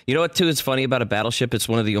car. You know what, too, is funny about a battleship? It's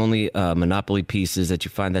one of the only Monopoly pieces that you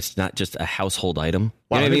find that's not just a household item.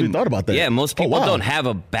 Wow, You know I never even thought about that. Yeah, most people wow. don't have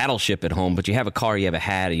a battleship at home, but you have a car, you have a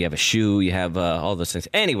hat, you have a shoe, you have all those things.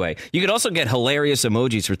 Anyway, you could also get hilarious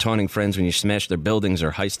emojis for taunting friends when you smash their buildings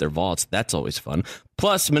or heist their vaults. That's always fun.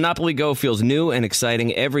 Plus, Monopoly Go feels new and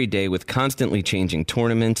exciting every day with constantly changing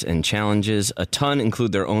tournaments and challenges. A ton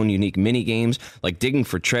include their own unique mini games like digging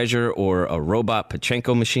for treasure or a robot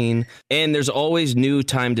Pachinko machine. And there's always new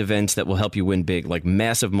timed events that will help you win big, like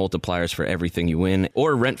massive multipliers for everything you win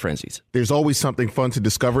or rent frenzies. There's always something fun to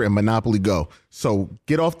discover in Monopoly Go. So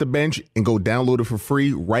get off the bench and go download it for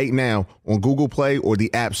free right now on Google Play or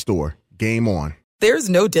the App Store. Game on. There's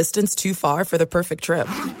no distance too far for the perfect trip.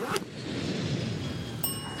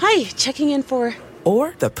 Hi, checking in for...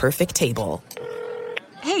 Or the perfect table.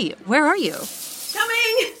 Hey, where are you?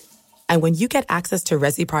 Coming! And when you get access to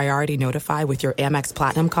Resi Priority Notify with your Amex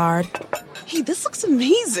Platinum card... Hey, this looks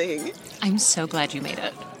amazing. I'm so glad you made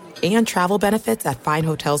it. And travel benefits at fine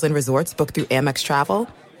hotels and resorts booked through Amex Travel,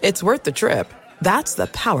 it's worth the trip. That's the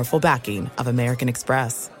powerful backing of American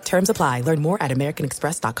Express. Terms apply. Learn more at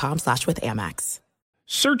americanexpress.com/withAmex.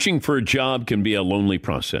 Searching for a job can be a lonely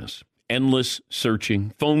process. Endless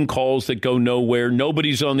searching, phone calls that go nowhere,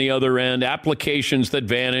 nobody's on the other end, applications that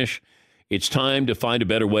vanish. It's time to find a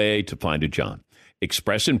better way to find a job.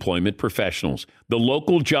 Express Employment Professionals, the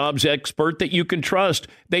local jobs expert that you can trust.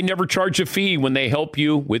 They never charge a fee when they help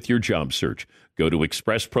you with your job search. Go to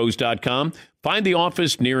expresspros.com, find the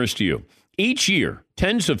office nearest you. Each year,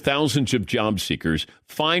 tens of thousands of job seekers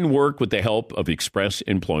find work with the help of Express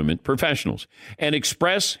Employment Professionals. And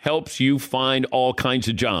Express helps you find all kinds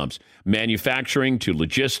of jobs, manufacturing to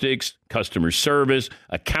logistics, customer service,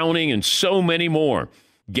 accounting, and so many more.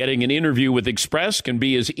 Getting an interview with Express can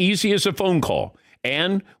be as easy as a phone call.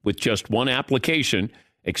 And with just one application,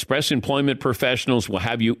 Express Employment Professionals will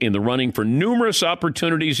have you in the running for numerous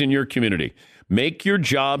opportunities in your community. Make your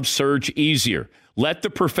job search easier. Let the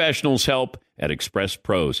professionals help at Express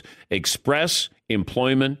Pros. Express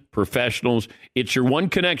Employment Professionals. It's your one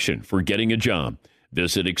connection for getting a job.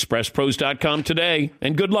 Visit expresspros.com today,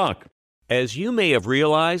 and good luck. As you may have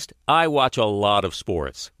realized, I watch a lot of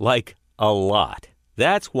sports. Like, a lot.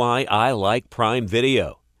 That's why I like Prime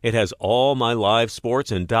Video. It has all my live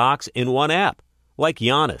sports and docs in one app. Like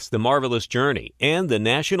Giannis, The Marvelous Journey, and the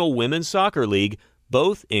National Women's Soccer League,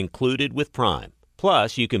 both included with Prime.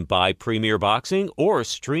 Plus, you can buy Premier Boxing or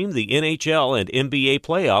stream the NHL and NBA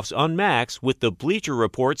playoffs on Max with the Bleacher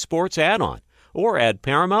Report Sports add-on, or add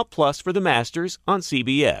Paramount Plus for the Masters on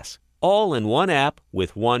CBS. All in one app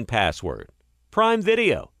with one password. Prime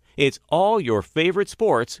Video. It's all your favorite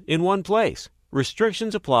sports in one place.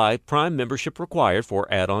 Restrictions apply. Prime membership required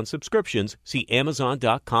for add-on subscriptions. See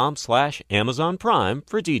Amazon.com/Amazon Prime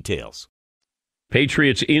for details.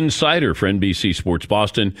 Patriots insider for NBC Sports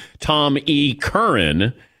Boston, Tom E.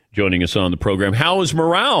 Curran, joining us on the program. How is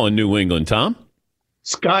morale in New England, Tom?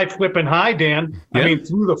 Sky flipping high, Dan. Yeah. I mean,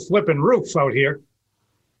 through the flipping roof out here.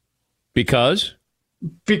 Because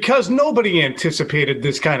nobody anticipated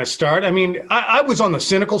this kind of start. I mean, I was on the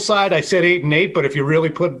cynical side. I said 8-8, but if you really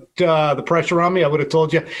put the pressure on me, I would have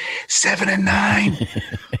told you 7-9.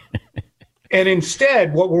 And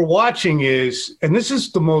instead, what we're watching is, and this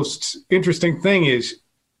is the most interesting thing, is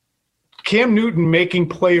Cam Newton making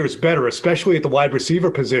players better, especially at the wide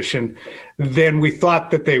receiver position, than we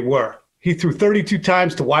thought that they were. He threw 32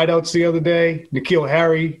 times to wideouts the other day. N'Keal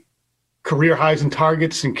Harry, career highs in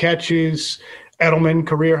targets and catches. Edelman,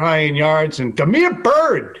 career high in yards, and Damiere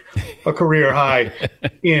Byrd, a career high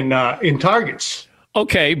in targets.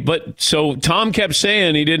 Okay, but so Tom kept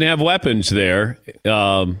saying he didn't have weapons there.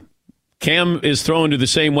 Cam is throwing to the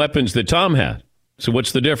same weapons that Tom had. So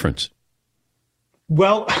what's the difference?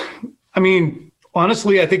 Well, I mean,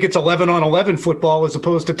 honestly, I think it's 11-on-11 football as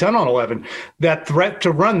opposed to 10-on-11. That threat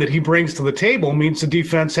to run that he brings to the table means the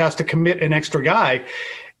defense has to commit an extra guy.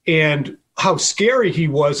 And how scary he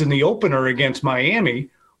was in the opener against Miami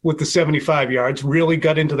with the 75 yards really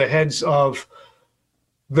got into the heads of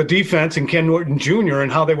the defense and Ken Norton Jr.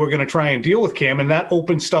 and how they were going to try and deal with Cam. And that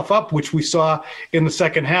opened stuff up, which we saw in the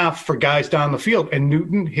second half for guys down the field. And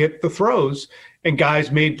Newton hit the throws and guys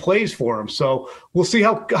made plays for him. So we'll see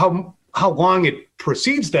how long it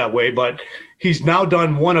proceeds that way. But he's now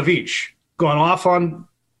done one of each, gone off on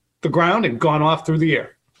the ground and gone off through the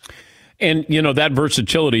air. And, that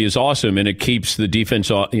versatility is awesome, and it keeps the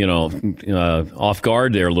defense, off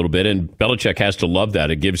guard there a little bit. And Belichick has to love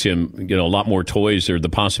that. It gives him, a lot more toys or the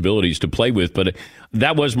possibilities to play with. But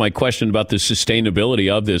that was my question about the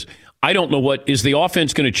sustainability of this. I don't know is the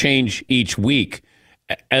offense going to change each week?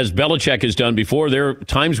 As Belichick has done before, there are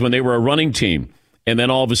times when they were a running team, and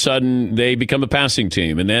then all of a sudden they become a passing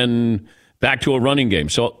team, and then back to a running game.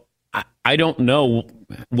 So I don't know.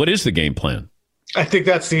 What is the game plan? I think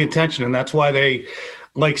that's the intention, and that's why they,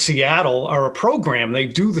 like Seattle, are a program. They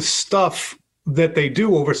do the stuff that they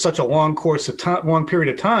do over such a long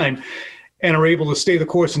period of time, and are able to stay the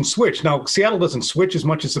course and switch. Now, Seattle doesn't switch as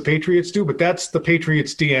much as the Patriots do, but that's the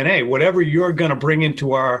Patriots' DNA. Whatever you're going to bring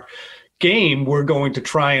into our game, we're going to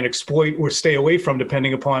try and exploit or stay away from,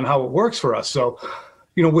 depending upon how it works for us. So,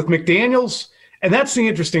 with McDaniels, and that's the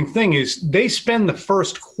interesting thing, is they spend the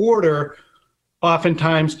first quarter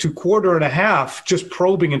oftentimes to quarter and a half just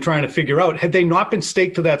probing and trying to figure out, had they not been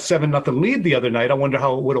staked to that 7-0 lead the other night, I wonder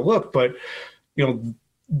how it would have looked. But,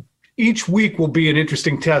 each week will be an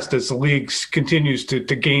interesting test as the league continues to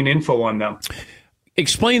gain info on them.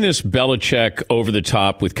 Explain this Belichick over the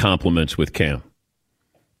top with compliments with Cam.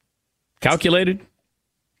 Calculated?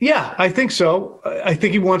 Yeah, I think so. I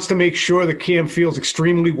think he wants to make sure that Cam feels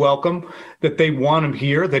extremely welcome, that they want him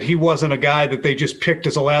here, that he wasn't a guy that they just picked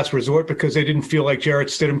as a last resort because they didn't feel like Jarrett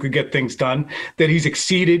Stidham could get things done, that he's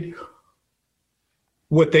exceeded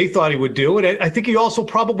what they thought he would do. And I think he also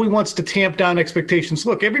probably wants to tamp down expectations.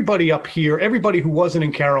 Look, everybody up here, everybody who wasn't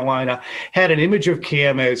in Carolina had an image of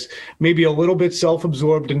Cam as maybe a little bit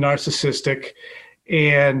self-absorbed and narcissistic.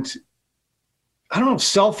 And I don't know if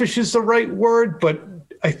selfish is the right word, but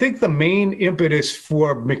I think the main impetus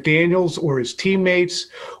for McDaniels or his teammates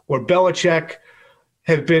or Belichick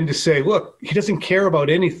have been to say, look, he doesn't care about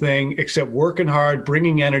anything except working hard,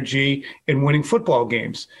 bringing energy, and winning football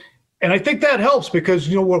games. And I think that helps because,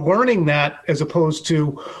 we're learning that as opposed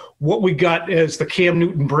to what we got as the Cam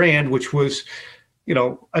Newton brand, which was,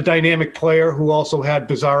 a dynamic player who also had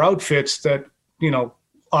bizarre outfits that,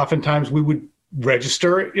 oftentimes we would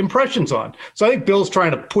register impressions on. So I think Bill's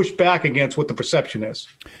trying to push back against what the perception is.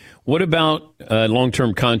 What about a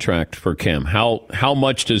long-term contract for Cam? How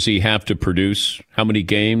much does he have to produce? How many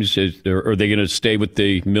games? Are they going to stay with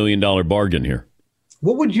the $1 million bargain here?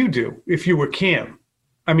 What would you do if you were Cam?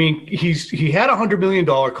 I mean, he had a $100 million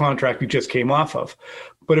contract he just came off of.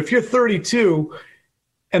 But if you're 32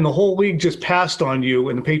 and the whole league just passed on you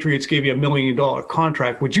and the Patriots gave you $1 million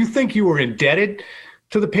contract, would you think you were indebted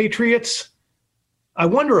to the Patriots? I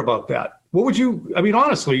wonder about that. What would you,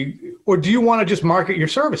 honestly, or do you want to just market your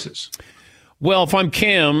services? Well, if I'm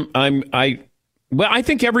Cam, I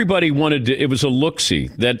think everybody wanted to, it was a look-see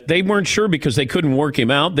that they weren't sure because they couldn't work him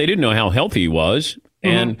out. They didn't know how healthy he was.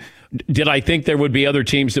 Mm-hmm. And did I think there would be other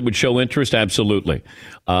teams that would show interest? Absolutely.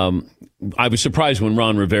 I was surprised when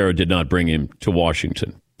Ron Rivera did not bring him to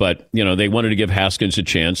Washington. But, they wanted to give Haskins a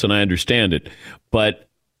chance, and I understand it. But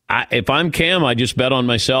If I'm Cam, I just bet on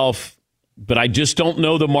myself, but I just don't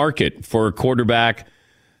know the market for a quarterback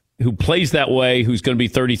who plays that way, who's going to be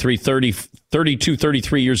 32,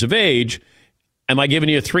 33 years of age. Am I giving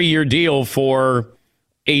you a 3-year deal for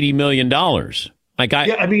 $80 million? I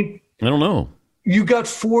don't know. You got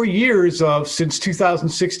 4 years of, since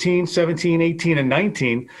 2016, 17, 18, and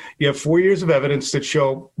 19, you have 4 years of evidence that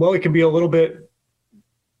show, well, it can be a little bit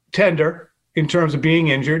tender in terms of being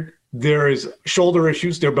injured. There is shoulder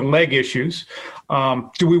issues. There have been leg issues.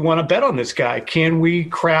 Do we want to bet on this guy? Can we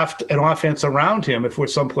craft an offense around him if we're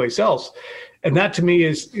someplace else? And that to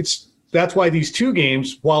me that's why these 2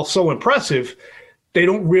 games, while so impressive, they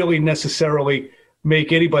don't really necessarily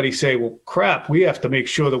make anybody say, well, crap, we have to make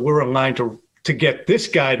sure that we're in line to get this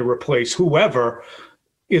guy to replace whoever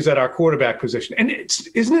is at our quarterback position. And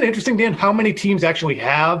isn't it interesting, Dan, how many teams actually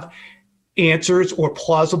have answers or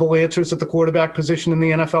plausible answers at the quarterback position in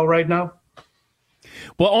the NFL right now?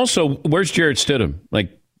 Well, also, where's Jarrett Stidham?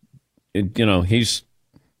 He's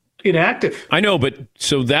inactive. I know, but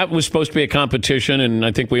so that was supposed to be a competition, and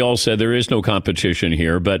I think we all said there is no competition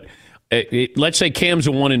here. But let's say Cam's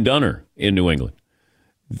a one-and-doner in New England.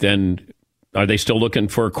 Then are they still looking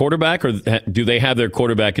for a quarterback, or do they have their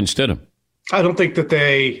quarterback in Stidham? I don't think that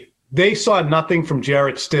they saw nothing from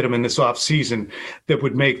Jarrett Stidham in this offseason that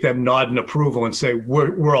would make them nod in approval and say,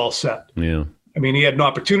 we're all set. Yeah. I mean, he had an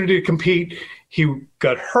opportunity to compete. He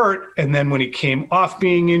got hurt, and then when he came off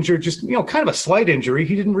being injured, just, kind of a slight injury,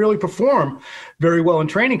 he didn't really perform very well in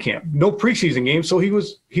training camp. No preseason game, so he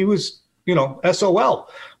was SOL.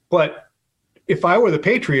 But if I were the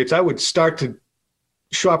Patriots, I would start to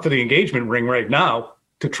shop for the engagement ring right now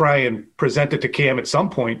to try and present it to Cam at some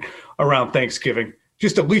point around Thanksgiving.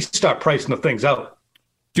 Just at least start pricing the things out.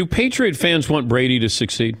 Do Patriot fans want Brady to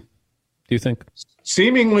succeed, do you think?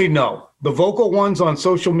 Seemingly, no. The vocal ones on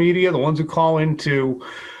social media, the ones who call into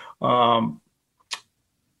the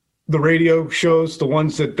radio shows, the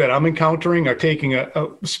ones that I'm encountering are taking a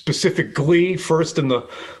specific glee first in the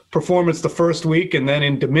performance the first week and then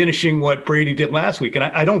in diminishing what Brady did last week. And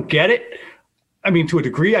I don't get it. I mean, to a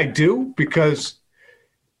degree, I do, because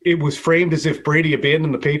it was framed as if Brady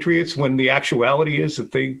abandoned the Patriots when the actuality is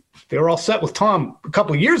that they were all set with Tom a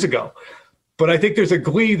couple of years ago. But I think there's a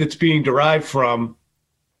glee that's being derived from,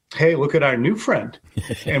 hey, look at our new friend.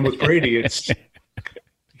 And with Brady, it's,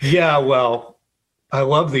 yeah, well, I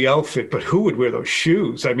love the outfit, but who would wear those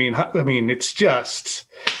shoes? I mean,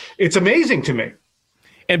 it's amazing to me.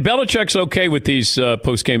 And Belichick's okay with these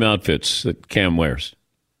post-game outfits that Cam wears.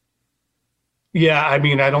 Yeah, I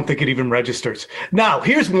mean, I don't think it even registers. Now,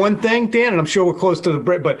 here's one thing, Dan, and I'm sure we're close to the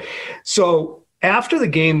break, but so after the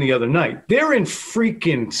game the other night, they're in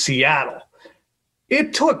freaking Seattle.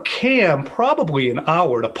 It took Cam probably an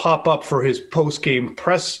hour to pop up for his post-game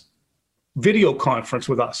press video conference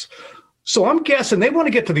with us. So I'm guessing they want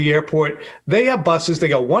to get to the airport. They have buses. They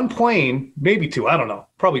got one plane, maybe 2. I don't know,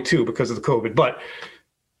 probably 2 because of the COVID, but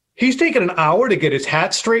he's taken an hour to get his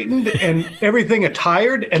hat straightened and everything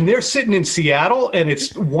attired, and they're sitting in Seattle, and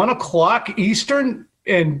it's 1:00 Eastern,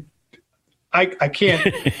 and I can't.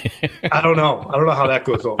 I don't know. I don't know how that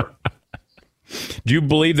goes over. Do you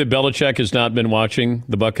believe that Belichick has not been watching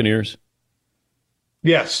the Buccaneers?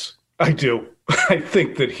 Yes, I do. I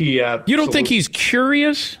think that he. You don't think he's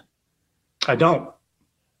curious? I don't.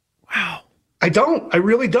 Wow. I don't. I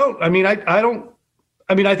really don't. I mean, I don't.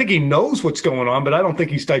 I mean, I think he knows what's going on, but I don't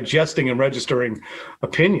think he's digesting and registering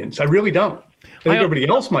opinions. I really don't. I think everybody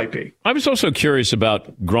else might be. I was also curious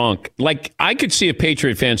about Gronk. Like, I could see if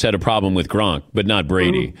Patriot fans had a problem with Gronk, but not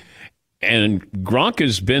Brady. Mm-hmm. And Gronk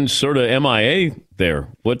has been sort of MIA there.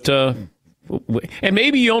 And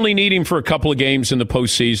maybe you only need him for a couple of games in the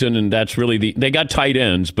postseason, and that's really they got tight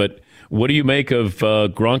ends. But what do you make of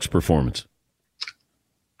Gronk's performance?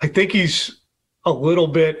 I think he's a little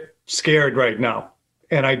bit scared right now.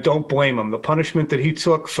 And I don't blame him. The punishment that he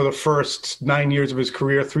took for the first 9 years of his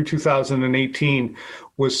career through 2018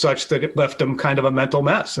 was such that it left him kind of a mental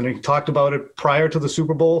mess. And he talked about it prior to the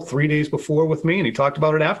Super Bowl, 3 days before with me, and he talked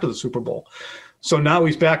about it after the Super Bowl. So now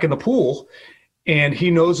he's back in the pool, and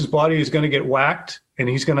he knows his body is going to get whacked, and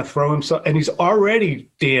he's going to throw himself. And he's already,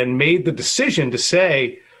 Dan, made the decision to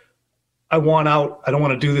say, I want out. I don't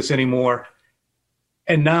want to do this anymore.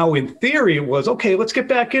 And now, in theory, it was, okay, let's get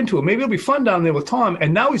back into it. Maybe it'll be fun down there with Tom.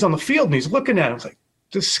 And now he's on the field, and he's looking at him. It's like,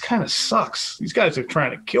 this kind of sucks. These guys are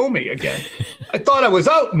trying to kill me again. I thought I was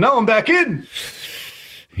out, and now I'm back in.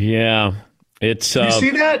 Yeah. It's. You see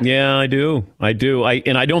that? Yeah, I do.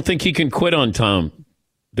 And I don't think he can quit on Tom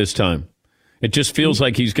this time. It just feels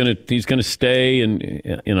like he's gonna stay, and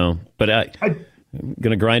but I'm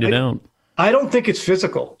gonna grind it out. I don't think it's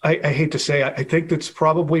physical. I hate to say, I think that's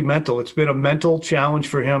probably mental. It's been a mental challenge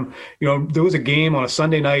for him. There was a game on a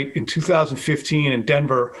Sunday night in 2015 in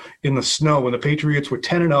Denver in the snow when the Patriots were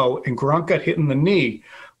 10-0 and Gronk got hit in the knee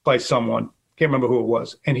by someone. Can't remember who it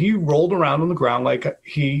was. And he rolled around on the ground like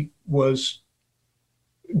he was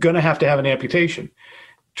going to have an amputation.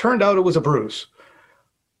 Turned out it was a bruise.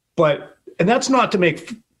 And that's not to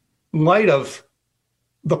make light of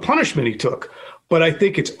the punishment he took. But I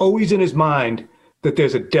think it's always in his mind that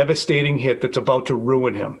there's a devastating hit that's about to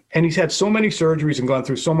ruin him. And he's had so many surgeries and gone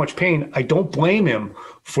through so much pain. I don't blame him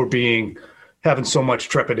for having so much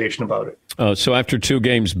trepidation about it. So after 2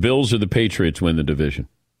 games, Bills or the Patriots win the division?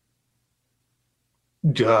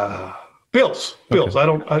 Bills.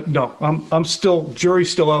 Okay. I'm still,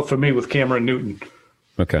 jury's still out for me with Cameron Newton.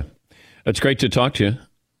 Okay. It's great to talk to you.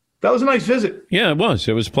 That was a nice visit. Yeah, it was.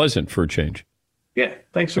 It was pleasant for a change. Yeah,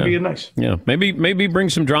 thanks for being nice. Yeah, maybe bring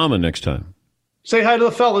some drama next time. Say hi to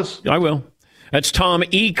the fellas. I will. That's Tom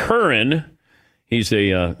E. Curran. He's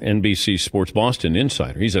a NBC Sports Boston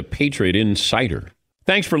insider. He's a Patriot insider.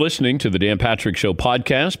 Thanks for listening to the Dan Patrick Show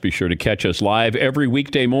podcast. Be sure to catch us live every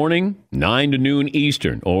weekday morning, 9 to noon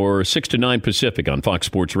Eastern or 6 to 9 Pacific on Fox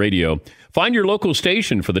Sports Radio. Find your local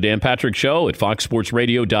station for the Dan Patrick Show at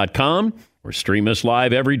foxsportsradio.com or stream us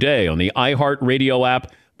live every day on the iHeartRadio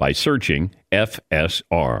app by searching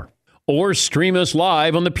FSR. Or stream us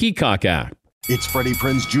live on the Peacock app. It's Freddie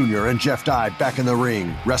Prinze Jr. and Jeff Dye back in the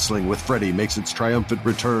ring. Wrestling with Freddie makes its triumphant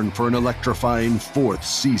return for an electrifying 4th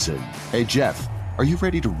season. Hey, Jeff, are you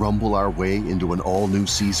ready to rumble our way into an all-new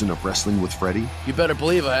season of Wrestling with Freddie? You better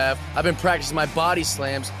believe I have. I've been practicing my body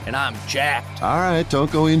slams, and I'm jacked. All right,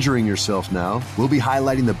 don't go injuring yourself now. We'll be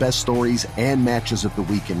highlighting the best stories and matches of the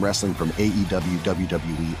week in wrestling from AEW,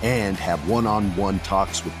 WWE, and have one-on-one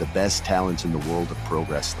talks with the best talents in the world of pro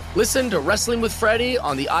wrestling. Listen to Wrestling with Freddie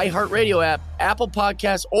on the iHeartRadio app, Apple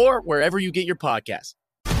Podcasts, or wherever you get your podcasts.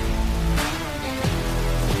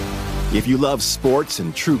 If you love sports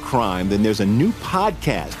and true crime, then there's a new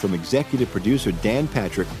podcast from executive producer Dan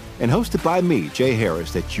Patrick and hosted by me, Jay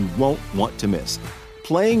Harris, that you won't want to miss.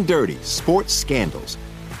 Playing Dirty: Sports Scandals.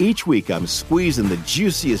 Each week, I'm squeezing the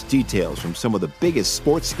juiciest details from some of the biggest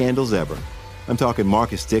sports scandals ever. I'm talking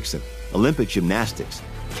Marcus Dixon, Olympic gymnastics,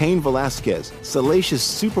 Cain Velasquez, salacious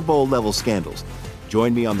Super Bowl-level scandals.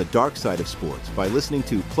 Join me on the dark side of sports by listening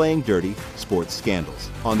to Playing Dirty: Sports Scandals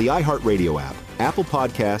on the iHeartRadio app, Apple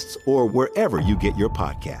Podcasts, or wherever you get your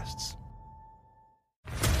podcasts.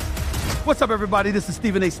 What's up, everybody? This is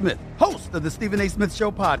Stephen A. Smith, host of the Stephen A. Smith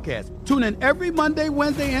Show podcast. Tune in every Monday,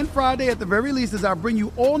 Wednesday, and Friday at the very least as I bring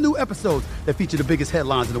you all new episodes that feature the biggest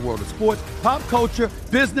headlines in the world of sports, pop culture,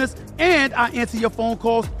 business, and I answer your phone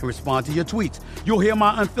calls and respond to your tweets. You'll hear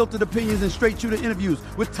my unfiltered opinions and straight-shooter interviews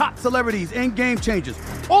with top celebrities and game changers.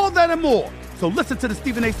 All that and more. So listen to the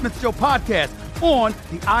Stephen A. Smith Show podcast on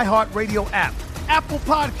the iHeartRadio app, Apple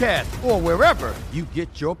Podcasts, or wherever you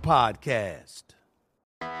get your podcast.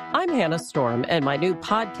 I'm Hannah Storm, and my new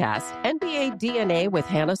podcast, NBA DNA with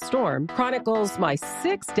Hannah Storm, chronicles my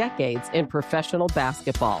 6 decades in professional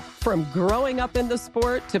basketball. From growing up in the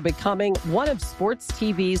sport to becoming one of sports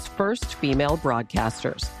TV's first female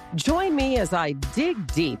broadcasters. Join me as I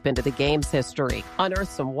dig deep into the game's history,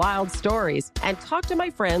 unearth some wild stories, and talk to my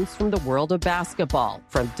friends from the world of basketball,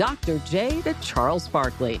 from Dr. J to Charles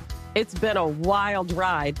Barkley. It's been a wild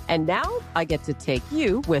ride, and now I get to take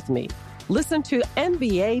you with me. Listen to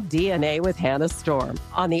NBA DNA with Hannah Storm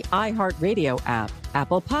on the iHeartRadio app,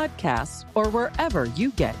 Apple Podcasts, or wherever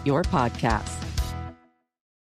you get your podcasts.